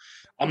unstoppable.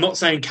 I'm not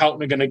saying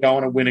Carlton are going to go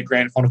on and win a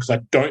grand final because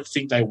I don't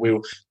think they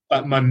will,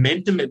 but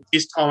momentum at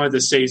this time of the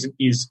season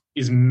is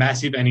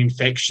massive and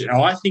infectious. And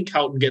I think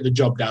Carlton get the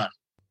job done.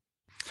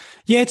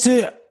 Yeah,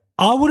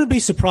 I wouldn't be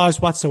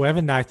surprised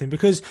whatsoever, Nathan,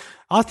 because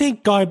I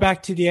think going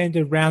back to the end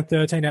of round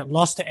 13, that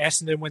loss to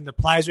Essendon when the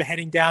players were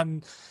heading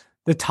down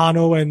the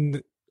tunnel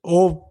and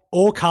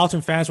all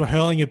Carlton fans were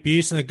hurling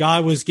abuse, and the guy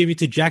was giving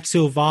to Jack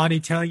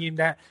Silvani, telling him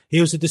that he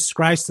was a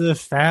disgrace to the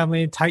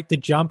family and take the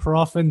jumper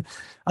off. And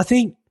I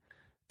think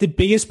the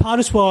biggest part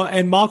as well,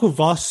 and Michael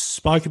Voss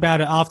spoke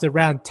about it after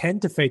round 10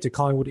 defeat to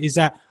Collingwood, is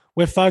that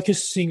we're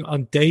focusing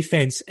on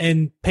defense.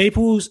 And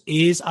people's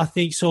ears, I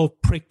think, sort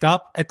of pricked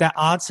up at that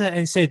answer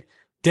and said,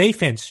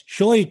 defense,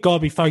 surely you've got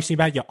to be focusing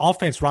about your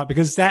offense, right?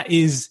 Because that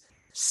is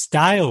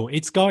stale.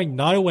 It's going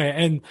nowhere.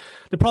 And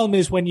the problem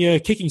is when you're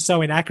kicking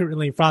so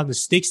inaccurately in front of the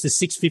sticks, the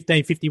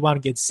 6-15-51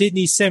 against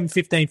Sydney,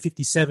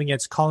 7-15-57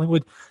 against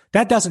Collingwood,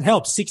 that doesn't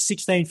help.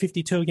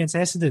 6-16-52 against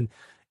Essendon.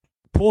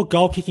 Poor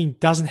goal kicking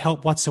doesn't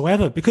help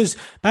whatsoever, because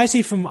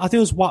basically from, I think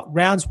it was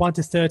rounds 1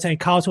 to 13,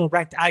 Carlton were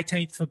ranked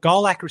 18th for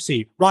goal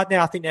accuracy. Right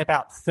now, I think they're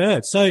about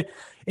 3rd. So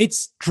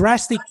it's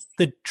drastic,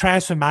 the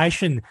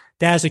transformation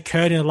that has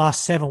occurred in the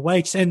last 7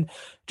 weeks. And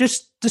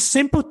just the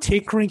simple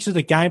tinkerings of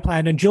the game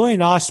plan. And Julie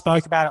and I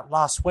spoke about it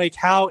last week,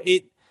 how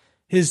it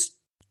has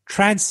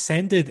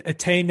transcended a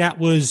team that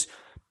was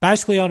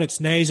basically on its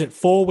knees at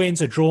 4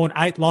 wins, a draw,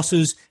 8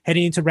 losses,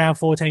 heading into round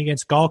 14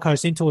 against Gold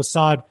Coast, into a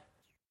side.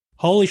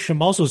 Holy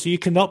schmozzles, you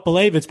cannot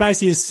believe it. It's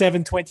basically a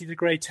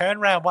 720-degree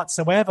turnaround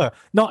whatsoever.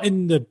 Not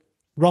in the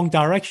wrong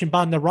direction,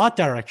 but in the right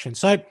direction.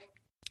 So,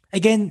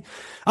 again,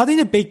 I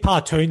think a big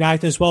part too,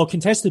 Nathan, as well,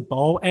 contested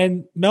ball.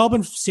 And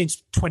Melbourne, since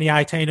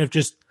 2018, have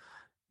just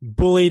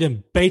bullied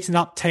and beaten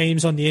up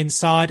teams on the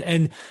inside.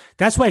 And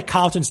that's where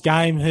Carlton's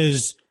game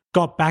has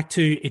got back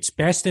to its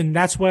best. And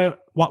that's where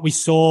what we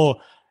saw,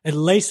 at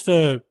least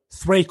for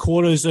 3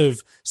 quarters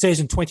of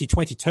season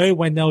 2022,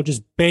 when they were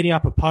just beating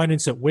up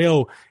opponents at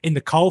will in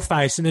the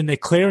coalface, and then their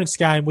clearance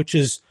game, which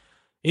has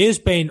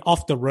been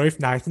off the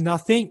roof, Nathan. I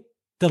think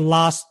the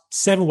last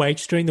 7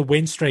 weeks during the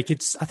win streak,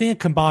 I think it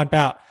combined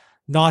about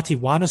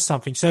 91 or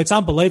something. So it's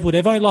unbelievable.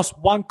 They've only lost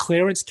 1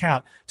 clearance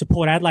count to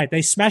Port Adelaide.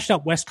 They smashed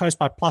up West Coast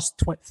by plus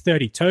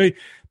 32,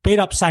 beat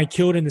up St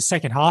Kilda in the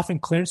second half in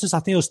clearances. I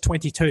think it was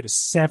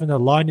 22-7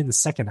 alone in the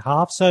second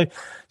half. So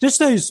just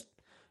those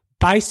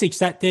basics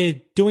that they're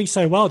doing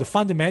so well, the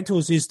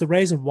fundamentals, is the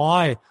reason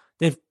why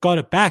they've got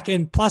it back.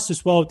 And plus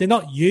as well, they're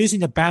not using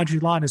the boundary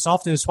line as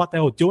often as what they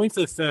were doing for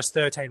the first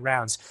 13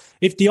 rounds.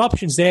 If the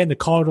option's there in the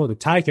corridor to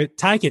take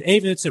it. Even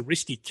if it's a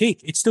risky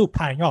kick, it's still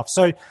paying off.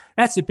 So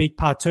that's a big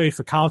part too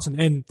for Carlton.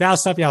 And that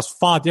was something else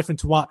far different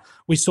to what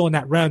we saw in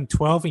that round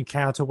 12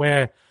 encounter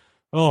where,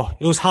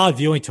 it was hard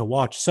viewing to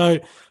watch. So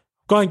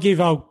go and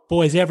give our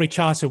boys every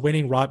chance of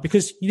winning, right?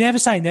 Because you never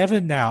say never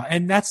now.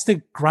 And that's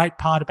the great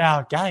part about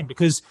our game,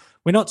 because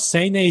we're not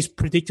seeing these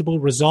predictable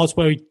results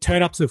where we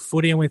turn up to the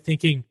footy and we're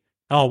thinking,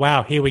 oh,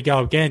 wow, here we go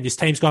again. This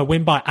team's going to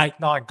win by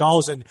 8-9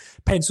 goals and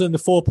pencil in the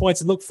 4 points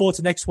and look forward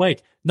to next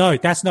week. No,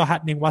 that's not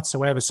happening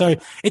whatsoever. So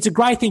it's a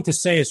great thing to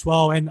see as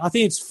well. And I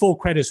think it's full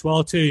credit as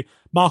well to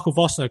Michael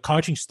Voss and the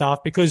coaching staff,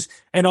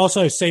 and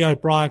also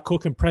CEO Brian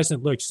Cook and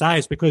President Luke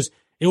Sayers, because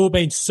it would have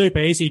been super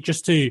easy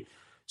just to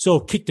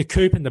sort of kick the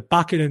coop in the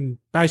bucket and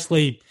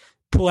basically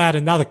pull out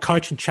another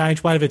coaching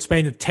change, whatever it's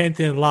been, the 10th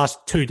in the last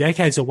 2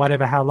 decades or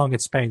whatever, how long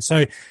it's been.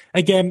 So,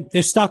 again,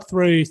 they're stuck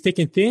through thick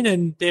and thin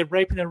and they're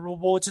reaping the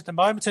rewards at the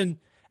moment. And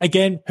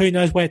again, who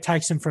knows where it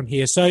takes them from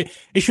here. So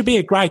it should be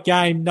a great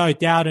game, no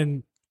doubt.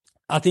 And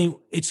I think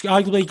it's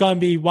arguably going to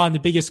be one of the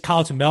biggest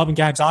Carlton-Melbourne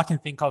games I can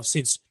think of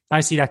since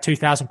basically that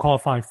 2000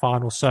 qualifying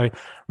final. So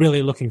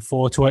really looking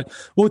forward to it.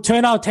 We'll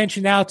turn our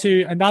attention now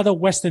to another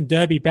Western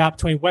Derby bout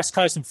between West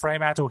Coast and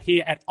Fremantle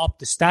here at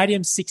Optus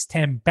Stadium,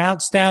 6:10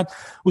 bounce down.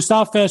 We'll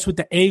start first with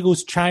the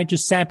Eagles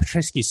changes. Sam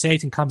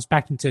Petrescu-Seaton comes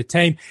back into the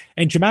team,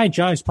 and Jermaine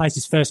Jones plays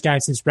his first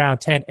game since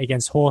round 10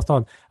 against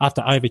Hawthorn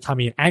after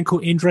overcoming an ankle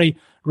injury.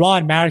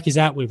 Ryan Marrick is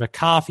out with a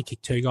calf. He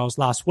kicked 2 goals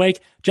last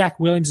week. Jack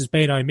Williams has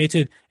been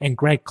omitted, and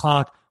Greg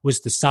Clark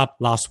was the sub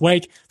last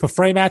week. For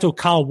Fremantle,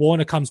 Carl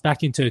Warner comes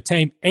back into the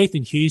team.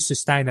 Ethan Hughes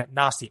sustained that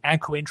nasty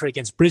ankle injury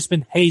against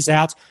Brisbane. He's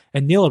out.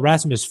 And Neil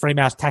Erasmus,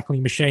 Fremantle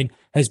tackling machine,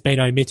 has been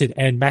omitted.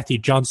 And Matthew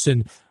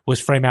Johnson was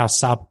Fremantle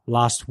sub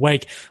last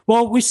week.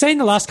 Well, we've seen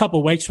the last couple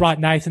of weeks, right,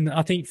 Nathan?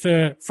 I think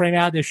for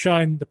Fremantle, they've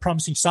shown the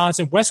promising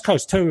signs. And West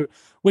Coast too,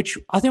 which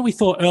I think we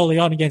thought early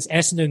on against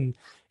Essendon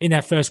in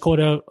that first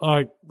quarter,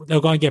 they were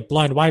going to get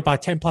blown away by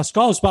 10-plus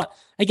goals. But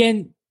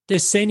again, the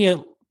senior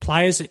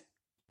players,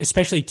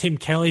 especially Tim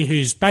Kelly,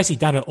 who's basically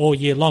done it all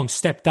year long,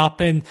 stepped up.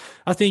 And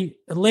I think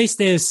at least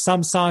there's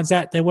some signs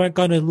that they weren't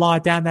going to lie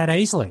down that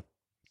easily.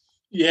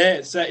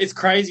 Yeah, it's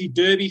crazy.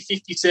 Derby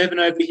 57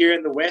 over here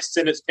in the West,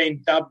 and it's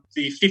been dubbed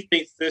the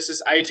 15th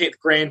versus 18th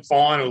grand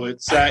final.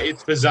 It's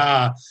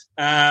bizarre.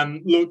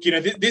 Look,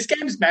 this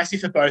game is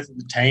massive for both of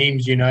the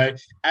teams,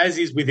 as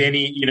is with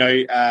any,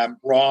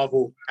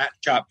 rival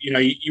matchup.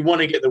 You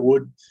want to get the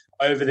wood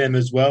over them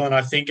as well. And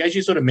I think, as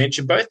you sort of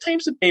mentioned, both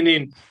teams have been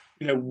in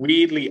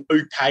weirdly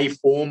okay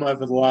form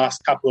over the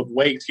last couple of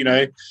weeks.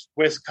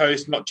 West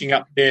Coast notching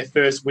up their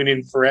first win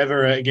in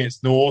forever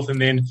against North,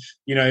 and then,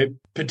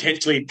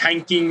 potentially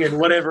tanking and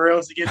whatever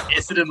else against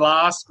Essendon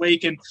last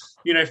week. And,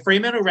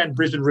 Fremantle ran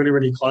Brisbane really,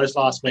 really close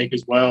last week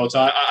as well. So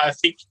I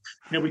think,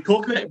 we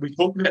talk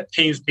about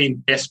teams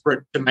being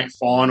desperate to make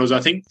finals. I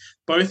think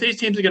both these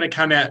teams are going to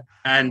come out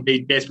and be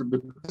desperate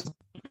because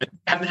they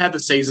haven't had the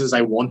seasons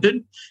they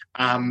wanted.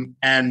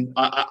 And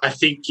I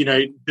think,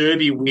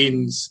 Derby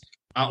wins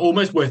are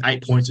almost worth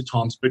 8 points at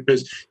times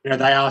because,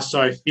 they are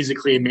so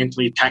physically and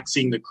mentally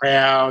taxing the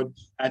crowd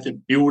at the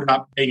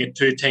build-up, being a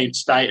two-team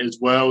state as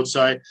well.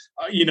 So,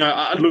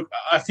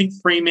 I think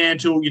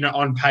Fremantle,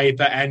 on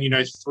paper and,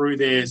 through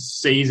their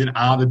season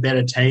are the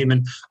better team,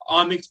 and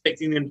I'm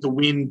expecting them to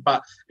win.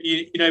 But,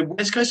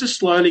 West Coast is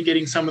slowly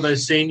getting some of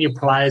those senior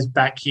players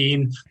back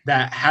in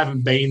that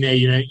haven't been there.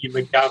 Your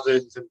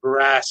McGoverns and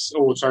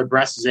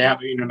Brass is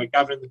out, but,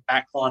 McGovern in the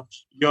back line,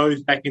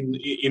 Yo's back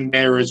in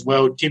there as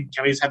well. Tim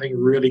Kelly's having a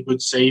really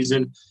good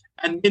season.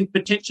 And then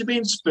potentially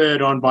being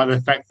spurred on by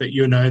the fact that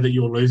that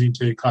you're losing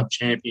to club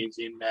champions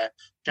in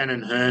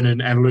Shannon Hearn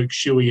and Luke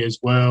Shuey as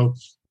well.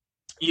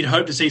 You'd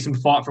hope to see some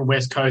fight from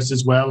West Coast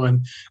as well.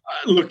 And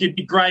look, it'd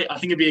be great. I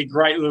think it'd be a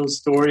great little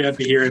story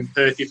over here in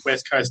Perth if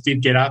West Coast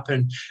did get up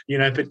and,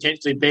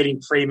 potentially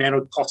beating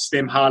Fremantle cost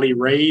them Harley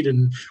Reid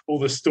and all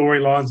the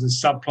storylines and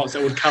subplots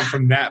that would come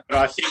from that. But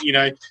I think,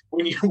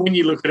 when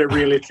you look at it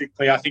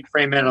realistically, I think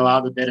Fremantle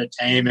are the better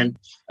team. And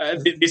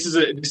this is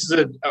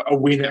a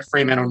win that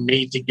Fremantle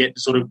need to get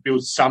to sort of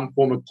build some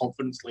form of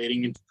confidence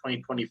leading into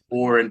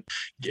 2024. And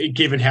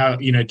given how,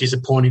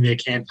 disappointing their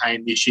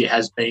campaign this year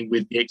has been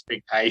with the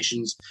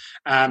expectations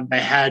they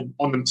had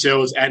on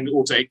themselves and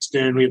also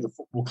externally of the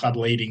football club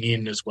leading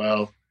in as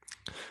well.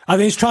 I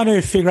think it's trying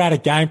to figure out a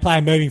game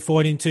plan moving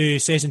forward into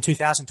season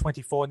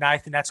 2024,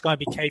 Nathan. That's going to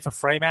be key for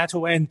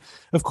Fremantle. And,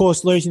 of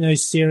course, losing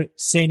those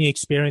senior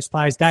experienced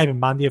players. David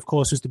Mundy, of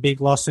course, was the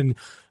big loss, and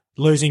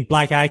losing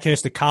Blake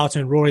Akers to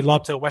Carlton, Rory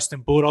Lobb to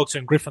Western Bulldogs,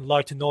 and Griffin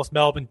Logue to North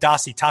Melbourne,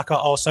 Darcy Tucker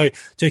also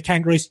to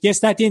Kangaroos. Yes,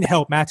 that didn't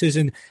help matters,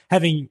 and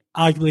having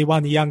arguably one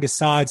of the youngest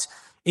sides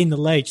in the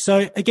league.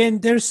 So, again,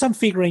 there's some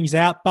figurings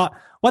out, but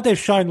what they've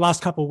shown the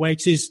last couple of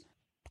weeks is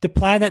the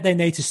plan that they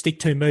need to stick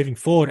to moving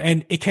forward,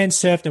 and it can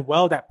serve them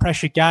well, that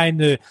pressure game,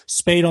 the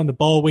speed on the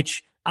ball,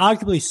 which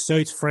arguably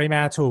suits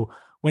Fremantle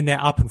when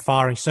they're up and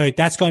firing. So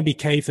that's going to be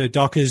key for the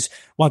Dockers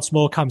once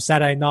more come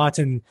Saturday night,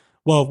 and,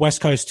 well,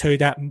 West Coast too,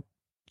 that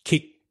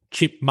kick,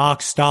 chip,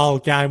 mark style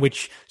game,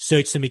 which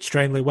suits them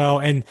extremely well.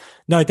 And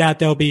no doubt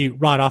they'll be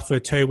right up for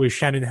it too, with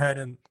Shannon Hearn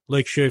and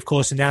Luke Shuey, of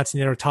course,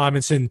 announcing their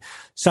retirements, and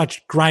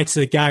such greats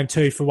of the game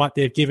too for what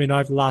they've given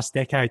over the last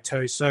decade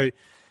too. So,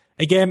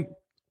 again,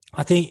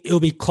 I think it'll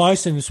be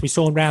close, and as we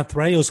saw in round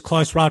 3, it was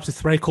close right up to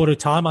three-quarter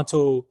time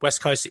until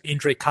West Coast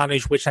injury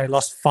carnage, which they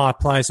lost 5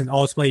 players and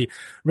ultimately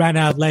ran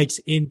out of legs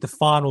in the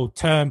final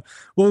term.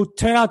 We'll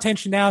turn our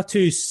attention now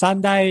to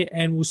Sunday,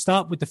 and we'll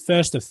start with the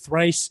first of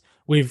 3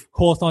 with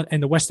Hawthorn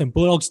and the Western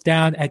Bulldogs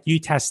down at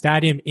UTAS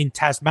Stadium in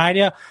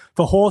Tasmania.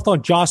 For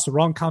Hawthorn, Jai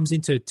Sarong comes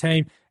into the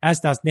team, as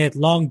does Ned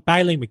Long.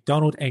 Bailey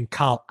McDonald and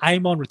Carl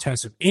Amon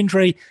returns from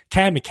injury.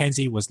 Cam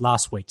McKenzie was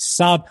last week's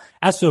sub.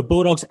 As for the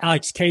Bulldogs,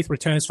 Alex Keith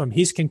returns from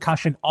his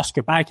concussion.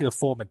 Oscar Baker, the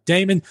former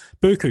Demon.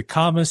 Buku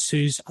Kamas,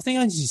 who's I think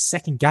only his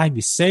second game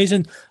this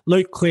season.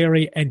 Luke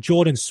Cleary and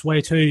Jordan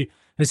Sweet, who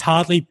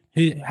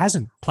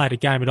hasn't played a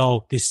game at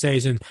all this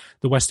season,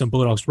 the Western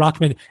Bulldogs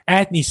ruckman.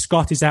 Anthony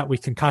Scott is out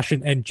with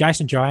concussion, and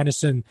Jason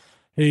Johannesson,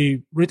 who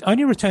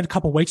only returned a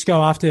couple of weeks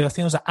ago after, I think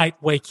it was an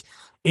 8-week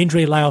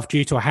injury layoff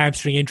due to a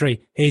hamstring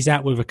injury. He's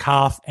out with a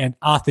calf, and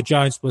Arthur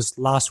Jones was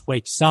last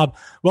week's sub.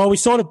 Well, we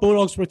saw the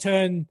Bulldogs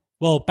return,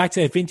 back to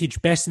their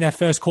vintage best in their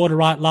first quarter,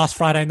 right, last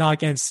Friday night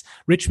against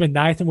Richmond,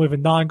 Nathan, with a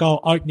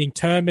 9-goal opening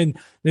term, and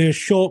the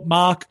short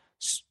mark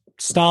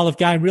style of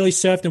game really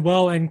served them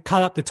well and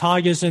cut up the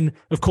Tigers. And,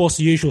 of course,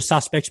 the usual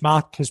suspects,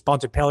 Marcus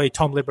Bontempelli,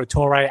 Tom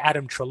Liberatore,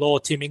 Adam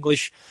Treloar, Tim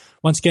English,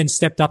 once again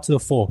stepped up to the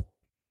fore.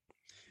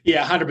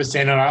 Yeah,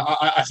 100%. And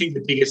I think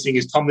the biggest thing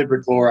is Tom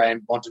Liberatore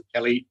and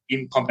Bontempelli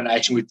in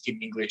combination with Tim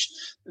English.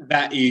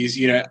 That is,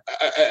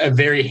 a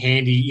very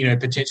handy,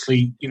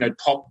 potentially,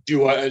 top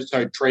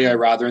trio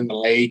rather in the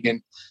league.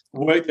 And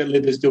work that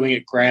Libba's doing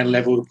at ground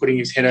level to putting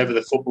his head over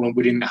the football and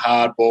winning the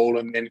hard ball.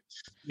 And then,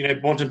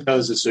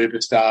 Bontempelli's a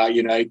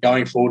superstar,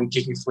 going forward and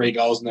kicking 3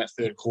 goals in that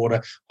third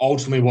quarter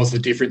ultimately was the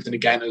difference in a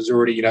game that was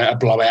already, a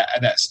blowout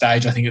at that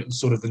stage. I think it was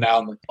sort of the nail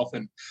in the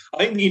coffin. I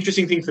think the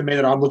interesting thing for me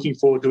that I'm looking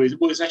forward to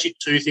is actually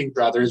 2 things,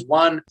 brother. Is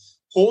one,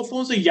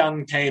 Hawthorn's a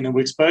young team, and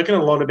we've spoken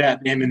a lot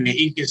about them and their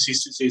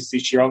inconsistencies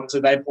this year.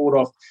 Obviously, they pulled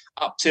off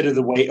upset of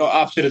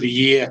the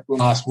year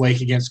last week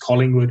against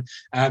Collingwood,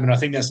 and I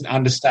think that's an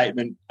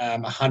understatement,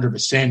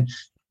 100%.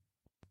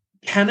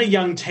 Can a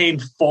young team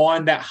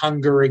find that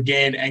hunger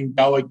again and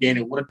go again?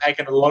 It would have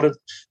taken a lot of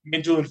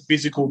mental and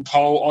physical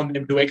toll on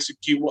them to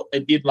execute what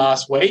they did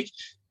last week.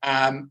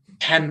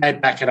 Can they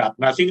back it up?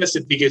 And I think that's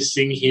the biggest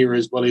thing here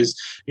as well is,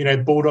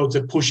 Bulldogs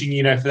are pushing,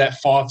 for that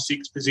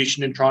 5-6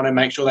 position and trying to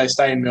make sure they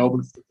stay in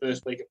Melbourne for the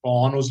first week of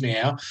finals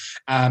now,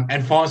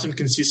 and find some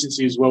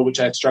consistency as well, which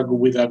they've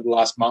struggled with over the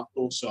last month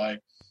or so.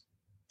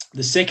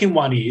 The second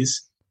one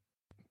is,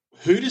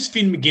 who does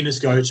Finn McGuinness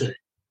go to?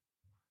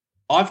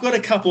 I've got a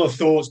couple of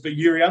thoughts, but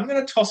Yuri, I'm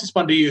going to toss this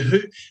one to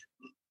you.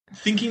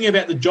 Thinking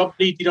about the job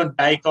that he did on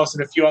Dacos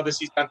and a few others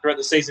he's done throughout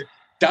the season,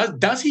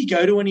 does he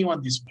go to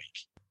anyone this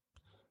week?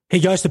 He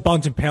goes to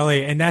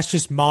Bontempelli, and that's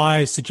just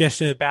my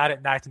suggestion about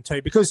it, Nathan,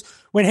 too, because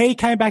when he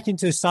came back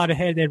into the side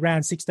ahead of their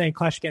round 16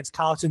 clash against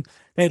Carlton,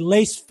 they at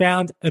least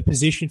found a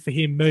position for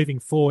him moving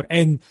forward.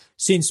 And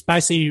since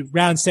basically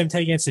round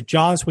 17 against the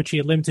Giants, which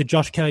he limited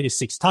Josh Kelly to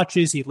 6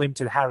 touches, he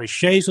limited Harry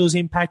Sheasel's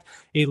impact,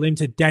 he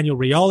limited Daniel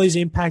Rioli's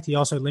impact, he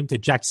also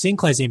limited Jack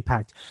Sinclair's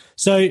impact.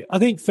 So I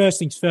think first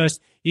things first,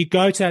 you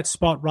go to that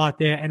spot right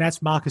there, and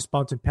that's Marcus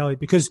Bontempelli,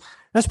 because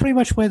that's pretty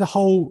much where the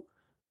whole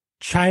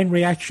chain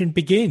reaction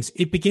begins.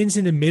 It begins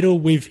in the middle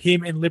with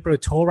him and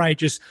Liberatore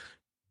just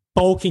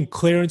bulking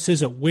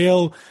clearances at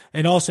will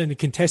and also in the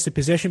contested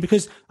possession,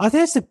 because I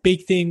think that's the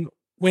big thing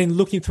when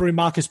looking through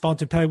Marcus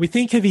Bontempelli. We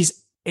think of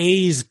his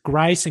ease,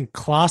 grace and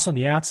class on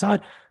the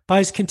outside, but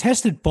his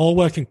contested ball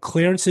work and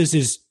clearances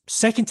is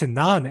second to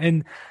none.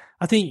 And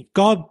I think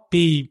God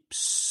be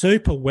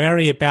super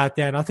wary about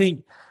that. And I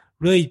think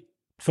really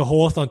for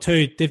Hawthorn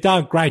too, they've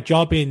done a great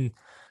job in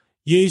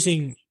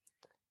using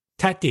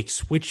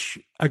tactics which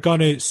are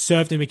going to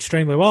serve them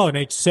extremely well, and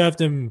it served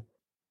them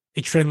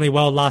extremely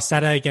well last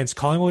Saturday against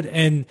Collingwood.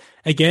 And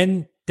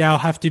again, they'll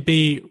have to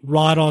be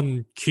right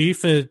on cue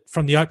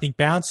from the opening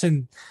bounce,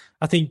 and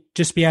I think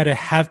just be able to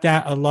have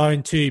that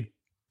alone to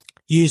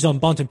use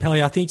on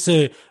Bontempelli, I think it's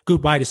a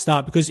good way to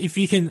start, because if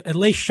you can at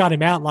least shut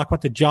him out like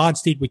what the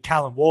Giants did with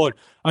Callum Ward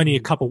only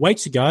a couple of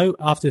weeks ago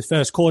after the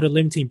first quarter,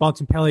 limiting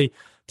Bontempelli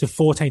to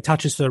 14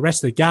 touches for the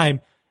rest of the game,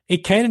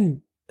 it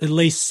can at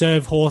least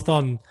serve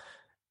Hawthorn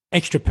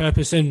extra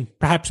purpose and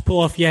perhaps pull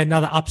off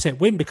another upset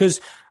win,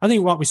 because I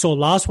think what we saw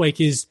last week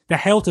is the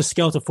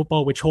helter-skelter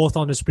football which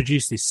Hawthorn has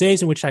produced this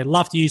season, which they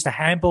love to use the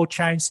handball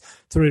chains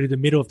through to the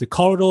middle of the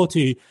corridor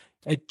to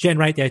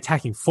generate their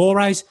attacking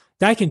forays.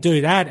 They can do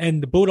that,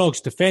 and the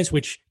Bulldogs' defence,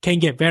 which can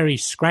get very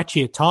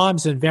scratchy at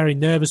times and very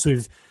nervous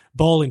with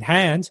ball in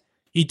hand,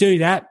 you do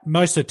that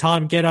most of the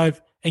time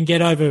and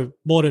get over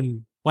more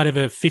than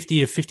whatever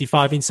 50 or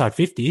 55 inside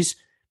 50s,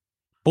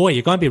 boy,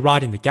 you're going to be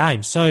right in the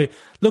game. So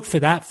look for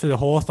that for the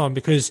Hawthorn,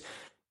 because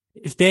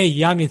if they're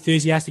young,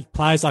 enthusiastic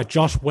players like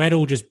Josh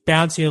Weddle just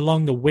bouncing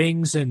along the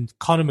wings, and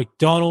Connor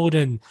McDonald,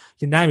 and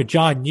you name it,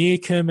 Jai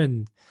Newcomb,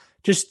 and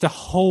just the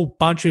whole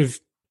bunch of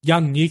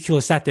young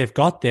nucleus that they've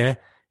got there,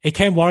 it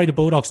can worry the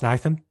Bulldogs,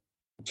 Nathan.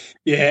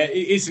 Yeah,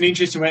 it's an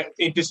interesting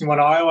one.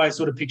 I always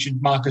sort of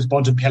pictured Marcus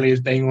Bontempelli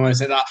as being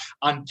almost an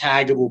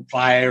untaggable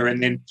player,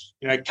 and then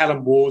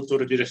Callum Ward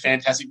sort of did a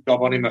fantastic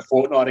job on him a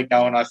fortnight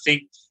ago, and I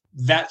think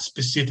that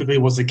specifically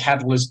was the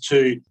catalyst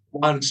to,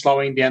 one,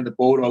 slowing down the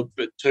Bulldogs,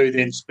 but two,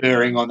 then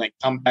spurring on that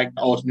comeback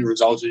that ultimately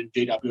resulted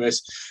in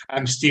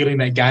GWS stealing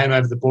that game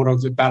over the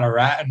Bulldogs at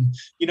Ballarat. And,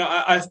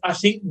 I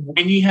think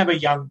when you have a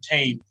young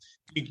team,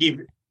 you give,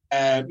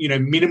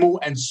 minimal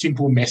and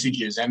simple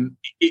messages. And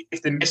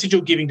if the message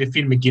you're giving to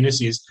Finn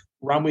McGuinness is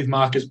run with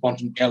Marcus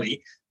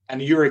Bontempelli,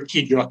 and you're a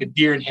kid, you're like a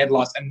deer in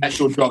headlights, and that's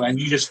your job, and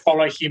you just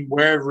follow him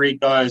wherever he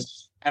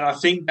goes. And I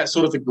think that's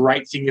sort of the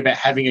great thing about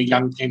having a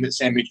young team that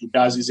Sam Mitchell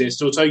does, is they're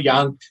still so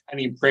young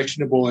and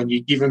impressionable, and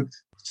you give them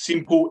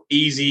simple,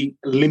 easy,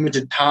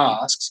 limited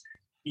tasks,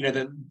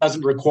 that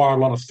doesn't require a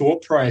lot of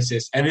thought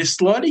process, and they're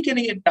slowly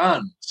getting it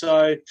done.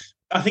 So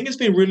I think it's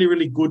been really,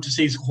 really good to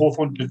see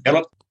Hawthorn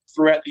develop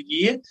throughout the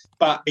year.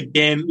 But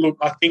again, look,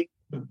 I think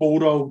the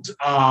Bulldogs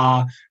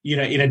are,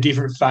 in a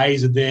different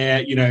phase of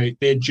their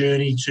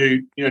journey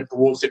to,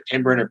 towards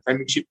September and a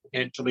premiership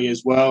potentially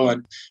as well.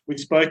 And we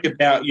spoke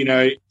about,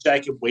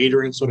 Jacob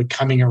Wiedering sort of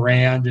coming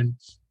around and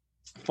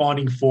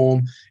finding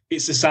form.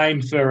 It's the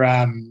same for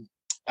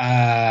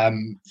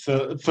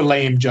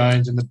Liam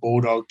Jones and the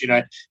Bulldogs.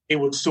 He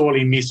was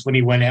sorely missed when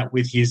he went out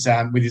with his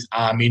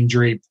arm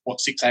injury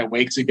 6-8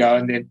 weeks ago,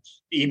 and then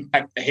the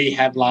impact that he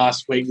had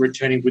last week,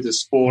 returning with a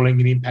spalling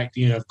and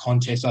impacting of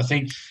contest. I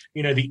think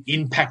the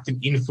impact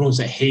and influence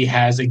that he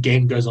has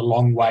again goes a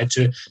long way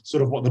to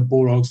sort of what the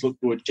Bulldogs look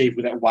to achieve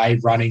with that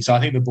wave running. So I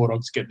think the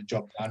Bulldogs get the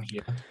job done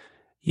here.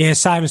 Yeah,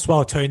 same as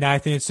well too,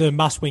 Nathan. It's a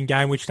must-win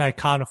game which they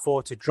can't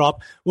afford to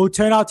drop. We'll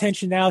turn our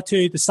attention now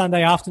to the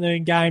Sunday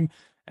afternoon game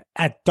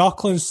at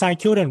Docklands, St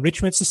Kilda and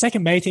Richmond. It's the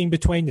second meeting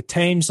between the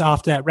teams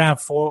after that round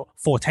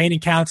 14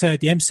 encounter at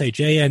the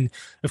MCG. And,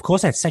 of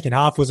course, that second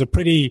half was a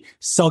pretty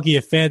soggy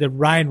affair. The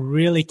rain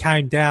really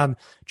came down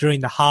during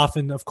the half.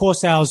 And, of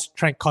course, that was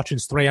Trent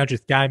Cotchin's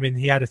 300th game, and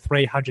he had a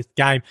 300th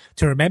game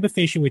to remember,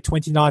 finishing with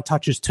 29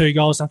 touches, 2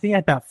 goals. I think he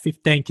had about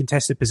 15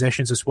 contested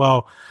possessions as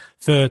well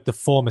for the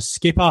former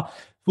skipper.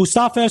 We'll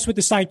start first with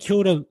the St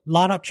Kilda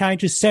lineup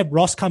changes. Seb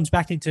Ross comes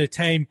back into the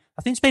team.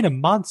 I think it's been a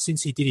month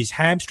since he did his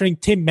hamstring.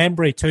 Tim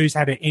Membry, too's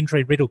had an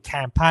injury-riddled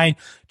campaign.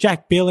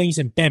 Jack Billings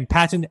and Ben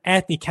Patton.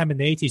 Anthony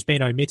Caminiti's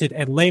been omitted,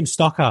 and Liam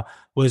Stocker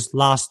was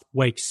last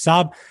week's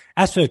sub.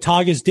 As for the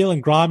Tigers,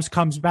 Dylan Grimes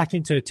comes back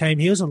into the team.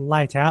 He was a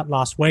late out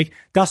last week.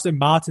 Dustin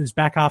Martin's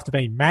back after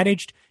being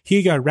managed.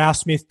 Hugo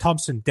Rouse-Smith,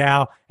 Thompson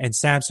Dow, and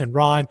Samson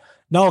Ryan.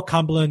 Noel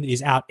Cumberland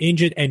is out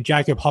injured, and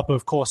Jacob Hopper,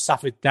 of course,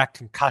 suffered that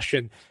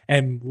concussion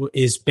and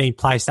is being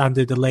placed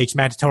under the league's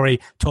mandatory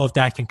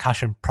 12-day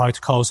concussion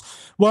protocols.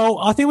 Well,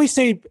 I think we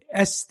see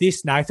as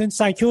this, Nathan,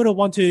 St Kilda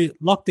want to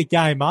lock the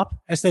game up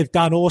as they've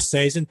done all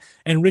season,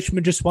 and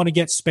Richmond just want to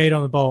get speed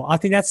on the ball. I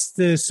think that's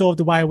the sort of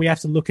the way we have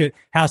to look at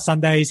how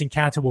Sunday's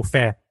encounter will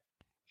fare.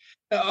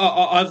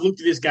 I've looked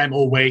at this game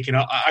all week, and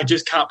I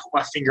just can't put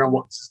my finger on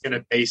what this is going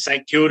to be.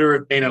 St Kilda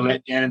have been a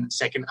letdown in the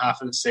second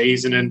half of the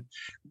season, and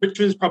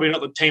Richmond's probably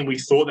not the team we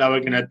thought they were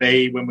going to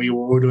be when we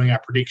were all doing our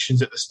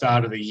predictions at the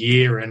start of the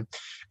year. And,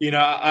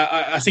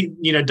 I think,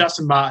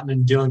 Dustin Martin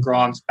and Dylan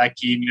Grimes back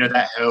in,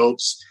 that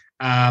helps.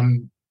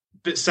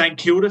 But St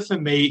Kilda, for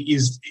me,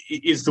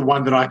 is the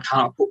one that I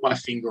can't put my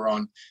finger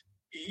on.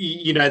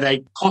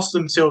 They cost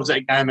themselves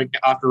that game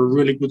after a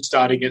really good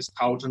start against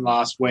Carlton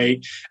last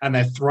week, and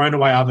they've thrown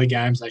away other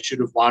games they should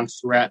have won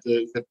throughout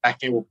the back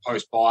end or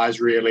post-buys,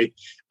 really.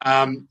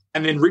 And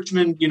then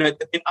Richmond,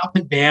 they've been up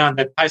and down.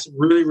 They've played some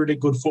really, really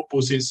good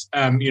football since,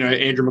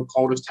 Andrew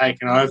McCullough's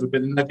taken over,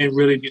 but then they've been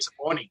really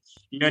disappointing.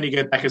 You only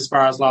go back as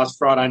far as last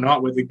Friday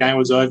night where the game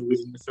was over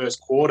within the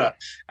first quarter.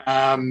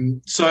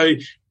 So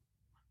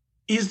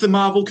is the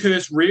Marvel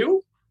curse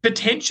real?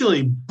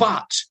 Potentially,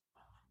 but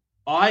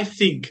I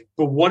think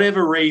for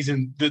whatever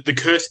reason the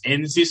curse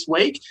ends this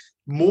week,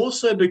 more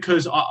so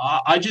because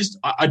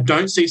I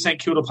don't see St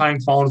Kilda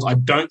playing finals. I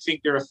don't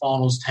think they're a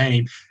finals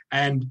team.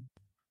 And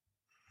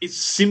it's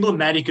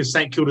symptomatic of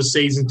St Kilda's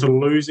season to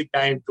lose a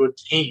game to a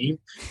team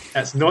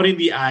that's not in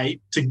the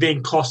 8 to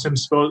then cost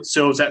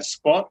themselves that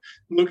spot.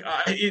 Look,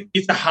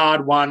 it's a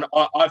hard one.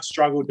 I've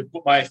struggled to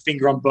put my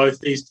finger on both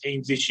these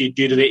teams this year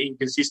due to their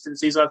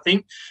inconsistencies, I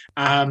think.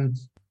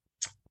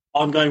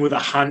 I'm going with a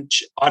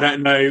hunch. I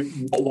don't know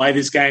what way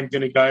this game's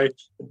going to go.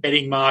 The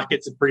betting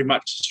markets are pretty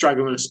much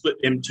struggling to split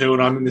them two,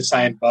 and I'm in the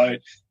same boat.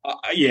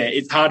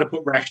 It's hard to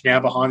put rationale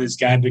behind this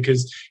game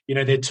because,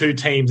 they're two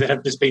teams that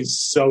have just been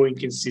so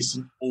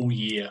inconsistent all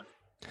year.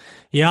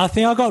 Yeah, I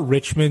think I got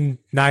Richmond,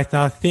 Nathan.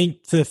 I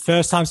think for the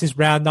first time since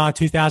round 9,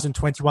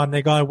 2021,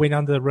 they're going to win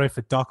under the roof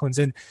at Docklands.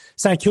 And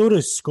St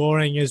Kilda's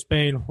scoring has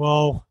been,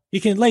 you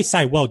can at least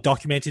say well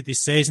documented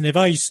this season. They've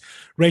only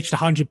reached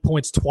 100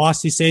 points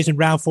twice this season,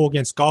 round 4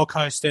 against Gold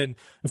Coast and,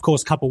 of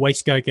course, a couple of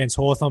weeks ago against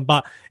Hawthorn.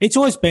 But it's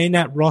always been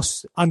that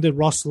under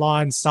Ross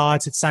Lyon's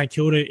sides at St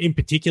Kilda in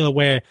particular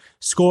where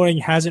scoring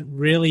hasn't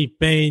really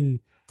been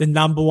the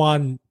number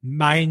one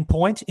main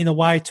point in a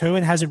way too,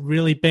 and hasn't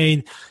really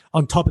been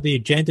on top of the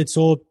agenda. It's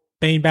all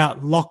been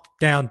about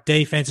lockdown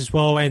defense as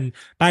well and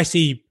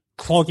basically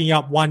clogging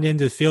up one end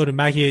of the field and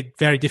making it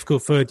very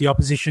difficult for the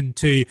opposition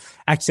to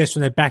access from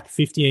their back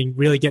 50 and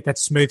really get that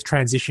smooth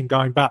transition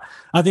going. But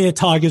I think the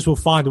Tigers will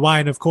find a way.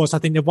 And, of course, I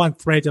think they've won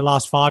 3 of the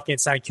last 5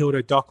 against St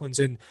Kilda,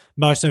 Docklands, and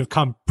most of them have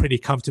come pretty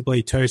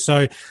comfortably too.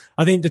 So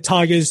I think the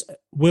Tigers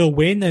will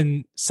win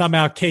and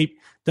somehow keep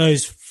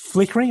those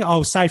flickering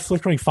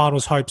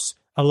finals hopes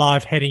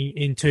alive heading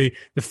into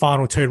the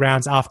final 2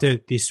 rounds after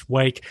this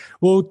week.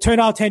 We'll turn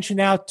our attention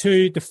now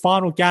to the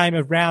final game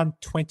of round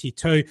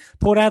 22.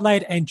 Port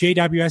Adelaide and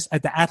GWS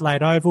at the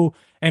Adelaide Oval.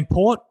 And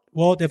Port,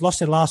 they've lost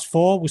their last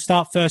 4. We'll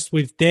start first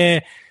with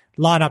their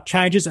lineup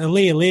changes.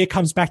 Aaliyah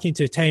comes back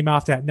into the team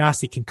after that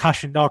nasty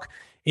concussion knock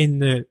in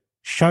the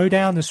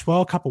showdown as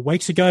well a couple of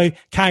weeks ago.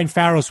 Kane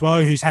Farrell as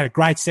well, who's had a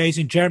great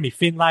season. Jeremy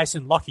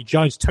Finlayson and Lockie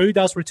Jones too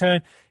does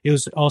return. He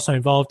was also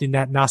involved in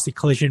that nasty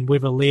collision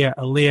with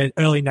Aaliyah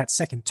early in that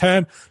second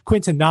term.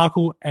 Quinton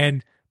Narkle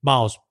and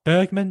Miles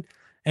Bergman.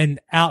 And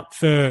out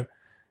for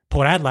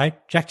Port Adelaide,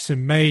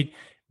 Jackson Mead,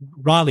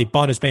 Riley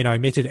Bond has been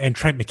omitted, and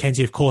Trent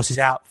McKenzie, of course, is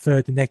out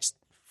for the next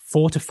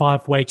 4 to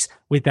 5 weeks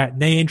with that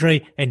knee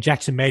injury, and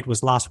Jackson Mead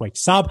was last week's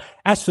sub.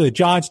 As for the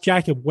Giants,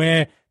 Jacob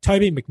Ware,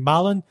 Toby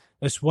McMullen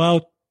as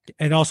well,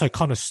 and also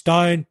Connor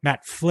Stone,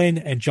 Matt Flynn,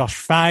 and Josh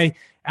Fay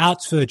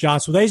out for the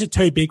Giants. Well, these are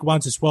two big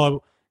ones as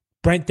well.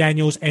 Brent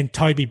Daniels and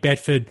Toby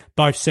Bedford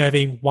both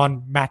serving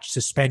 1 match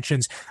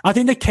suspensions. I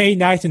think the key,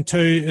 Nathan,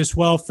 too, as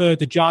well for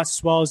the Giants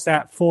as well is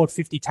that forward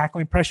 50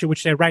 tackling pressure,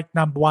 which they're ranked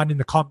number 1 in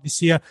the comp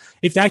this year.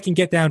 If they can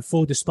get down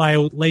full display,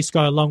 it'll at least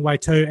go a long way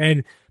too.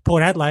 And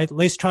Port Adelaide, at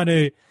least trying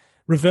to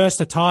reverse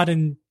the tide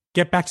and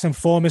get back some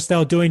form as they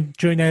were doing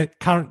during their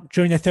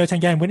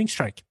 13-game winning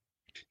streak.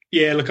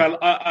 Yeah, look,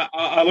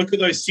 I look at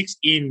those 6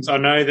 ins. I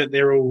know that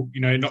they're all,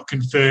 not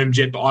confirmed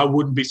yet, but I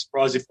wouldn't be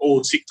surprised if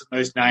all 6 of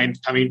those names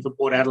come in for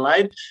Port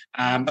Adelaide.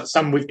 But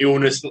some with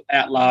illness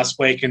out last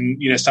week and,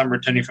 some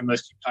returning from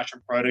those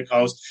concussion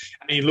protocols.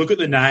 I mean, you look at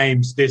the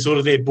names, they're sort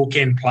of their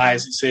bookend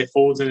players. It's their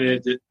forwards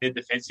and their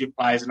defensive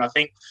players. And I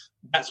think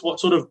that's what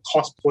sort of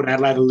cost Port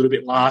Adelaide a little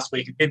bit last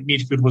week. Their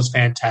midfield was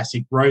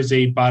fantastic.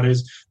 Rosie,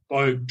 Butters,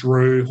 Boak,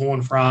 Drew,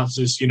 Horn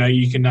Francis,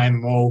 you can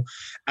name them all.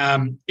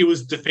 It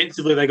was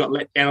defensively, they got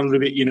let down a little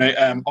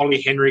bit.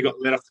 Ollie Henry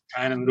got let off the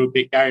train a little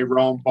bit. Gary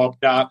Rowan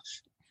bobbed up.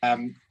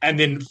 And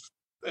then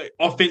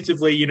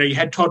offensively, you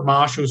had Todd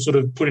Marshall sort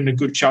of put in a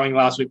good showing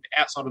last week.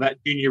 Outside of that,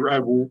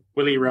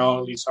 Willie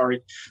Rowley,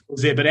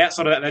 was there. But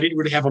outside of that, they didn't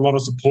really have a lot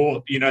of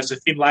support. So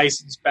Finn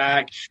Lacey's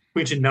back.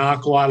 Quinton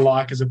Narkle I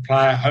like as a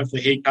player.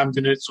 Hopefully he comes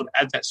in and sort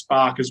of adds that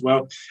spark as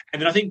well. And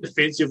then I think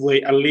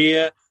defensively,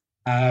 Aaliyah,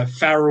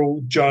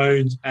 Farrell,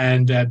 Jones,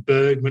 and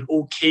Bergman,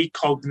 all key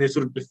cogs in their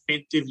sort of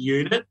defensive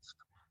unit.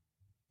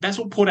 That's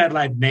what Port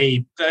Adelaide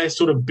need. They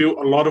sort of built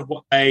a lot of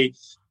what they,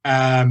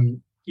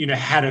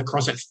 had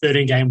across that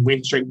 13-game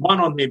win streak. One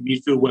on their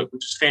midfield work,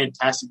 which is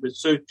fantastic. But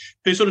so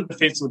they're sort of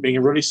defensively being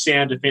a really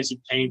sound defensive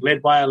team,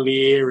 led by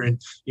Aaliyah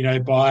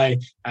and, by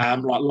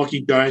like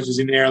Lockie Jones was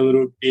in there a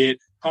little bit.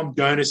 Tom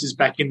Jonas is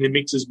back in the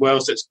mix as well,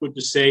 so it's good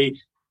to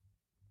see.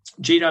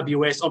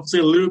 GWS, obviously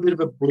a little bit of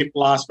a blip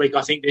last week.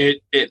 I think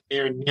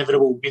their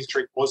inevitable win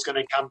streak was going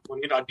to come to an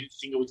end. I didn't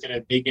think it was going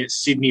to be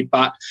against Sydney,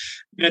 but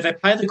they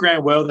played the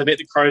ground well. They beat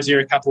the Crows here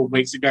a couple of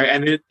weeks ago,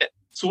 and they're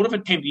sort of a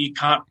team that you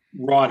can't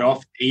write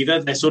off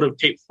either. They sort of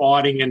keep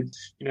fighting and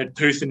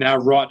tooth and nail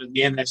right at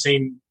the end.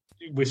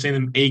 We've seen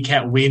them eke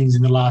out wins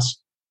in the last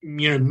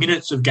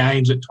minutes of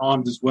games at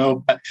times as well.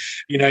 But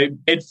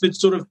Bedford's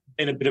sort of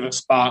been a bit of a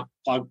spark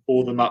plug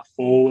for them up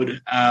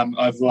forward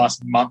over the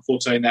last month or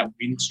so in that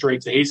win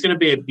streak. So he's going to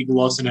be a big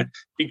loss and a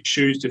big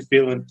shoes to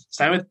fill. And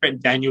same with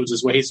Brent Daniels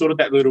as well. He's sort of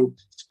that little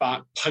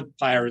spark plug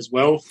player as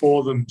well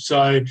for them.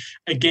 So,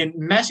 again,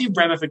 massive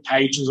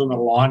ramifications on the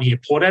line here.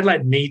 Port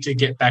Adelaide need to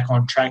get back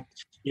on track,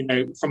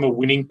 from a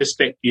winning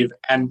perspective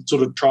and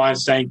sort of try and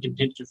stay in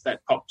contention for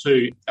that top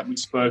 2 that we've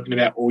spoken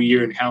about all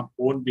year and how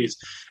important it is.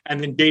 And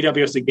then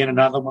GWS, again,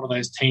 another one of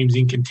those teams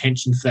in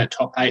contention for that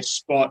top 8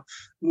 spot.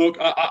 Look,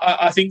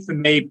 I think for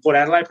me, Port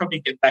Adelaide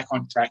probably get back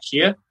on track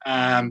here.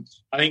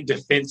 I think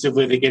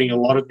defensively they're getting a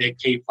lot of their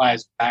key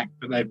players back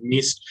that they've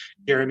missed.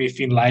 Jeremy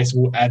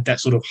Finlayson will add that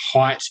sort of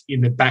height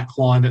in the back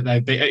line in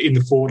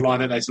the forward line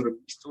that they sort of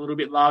missed a little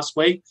bit last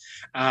week.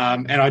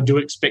 And I do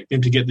expect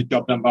them to get the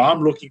job done. But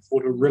I'm looking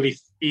forward to a really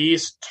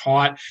fierce,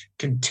 tight,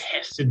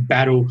 contested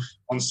battle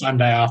on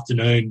Sunday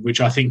afternoon,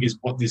 which I think is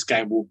what this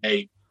game will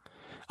be.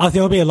 I think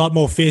it'll be a lot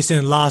more fierce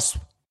than last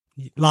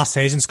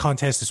season's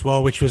contest as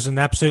well, which was an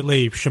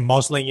absolutely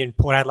schmozzling in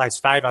Port Adelaide's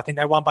favour. I think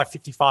they won by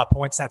 55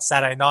 points that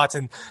Saturday night,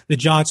 and the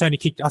Giants only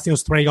kicked, I think it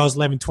was 3 goals,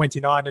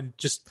 11-29, and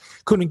just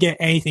couldn't get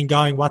anything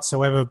going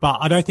whatsoever. But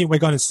I don't think we're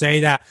going to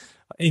see that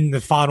in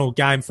the final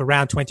game for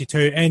round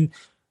 22. And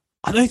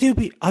I don't think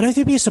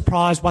it'd be a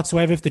surprise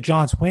whatsoever if the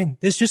Giants win.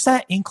 There's just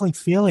that inkling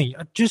feeling.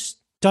 I just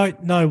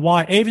don't know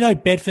why. Even though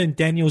Bedford and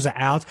Daniels are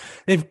out,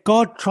 they've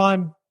got to try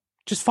and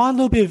just find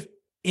a little bit of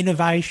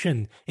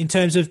innovation in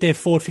terms of their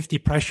forward 50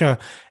 pressure.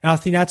 And I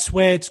think that's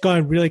where it's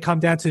going to really come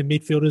down to the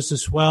midfielders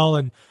as well.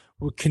 And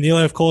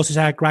Canelo, of course, has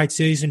had a great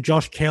season.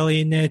 Josh Kelly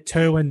in there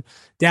too. And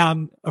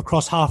down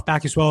across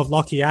half-back as well of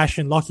Lockie Ash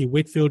and Lockie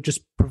Whitfield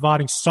just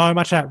providing so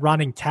much of that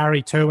running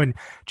carry too. And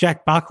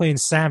Jack Buckley and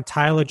Sam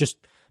Taylor just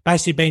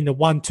basically being the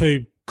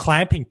 1-2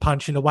 clamping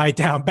punch in the way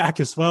down back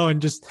as well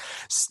and just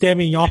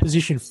stemming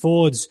opposition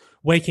forwards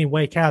week in,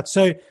 week out.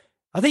 So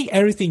I think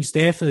everything's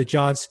there for the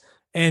Giants.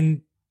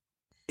 And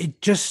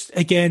it just,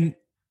 again,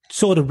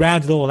 sort of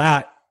rounded all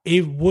out.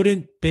 It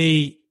wouldn't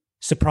be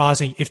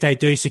surprising if they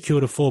do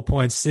secure the 4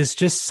 points. There's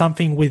just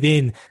something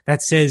within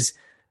that says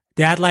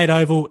the Adelaide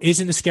Oval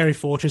isn't a scary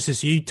fortress.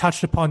 As you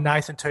touched upon,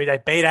 Nathan, too. They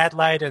beat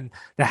Adelaide and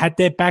they had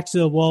their backs to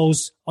the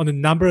walls on a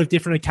number of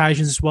different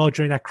occasions as well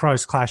during that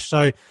Crows clash.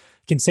 So you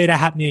can see that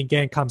happening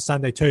again come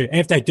Sunday too. And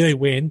if they do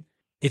win,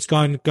 it's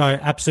going to go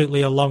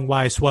absolutely a long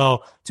way as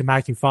well to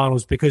making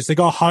finals, because they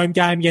got a home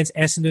game against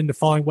Essendon the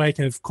following week.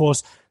 And of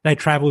course, they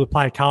travel to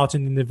play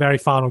Carlton in the very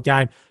final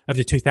game of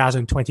the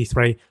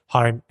 2023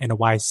 home and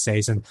away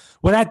season.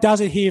 Well, that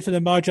does it here for the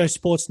Mojo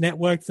Sports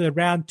Network for the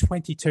round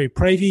 22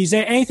 preview. Is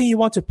there anything you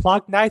want to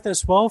plug, Nathan,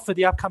 as well for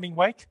the upcoming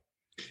week?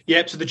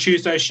 Yep, so the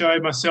Tuesday show,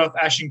 myself,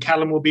 Ash and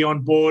Callum will be on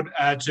board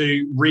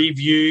to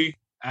review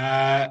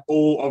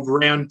all of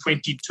round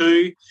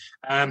 22.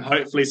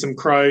 Hopefully some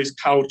Crows,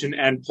 Carlton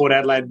and Port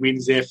Adelaide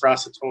wins there for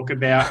us to talk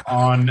about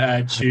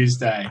on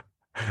Tuesday.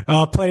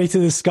 Plenty to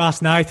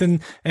discuss,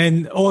 Nathan,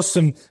 and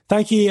awesome.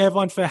 Thank you,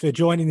 everyone, for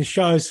joining the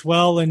show as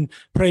well and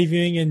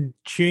previewing and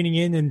tuning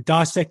in and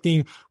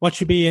dissecting what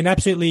should be an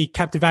absolutely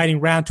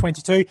captivating round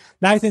 22.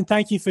 Nathan,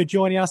 thank you for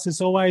joining us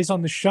as always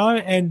on the show,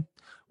 and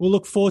we'll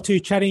look forward to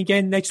chatting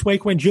again next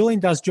week when Julian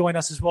does join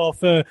us as well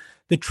for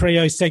the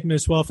trio segment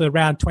as well for the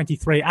round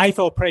 23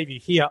 AFL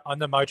preview here on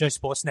the Mojo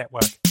Sports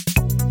Network.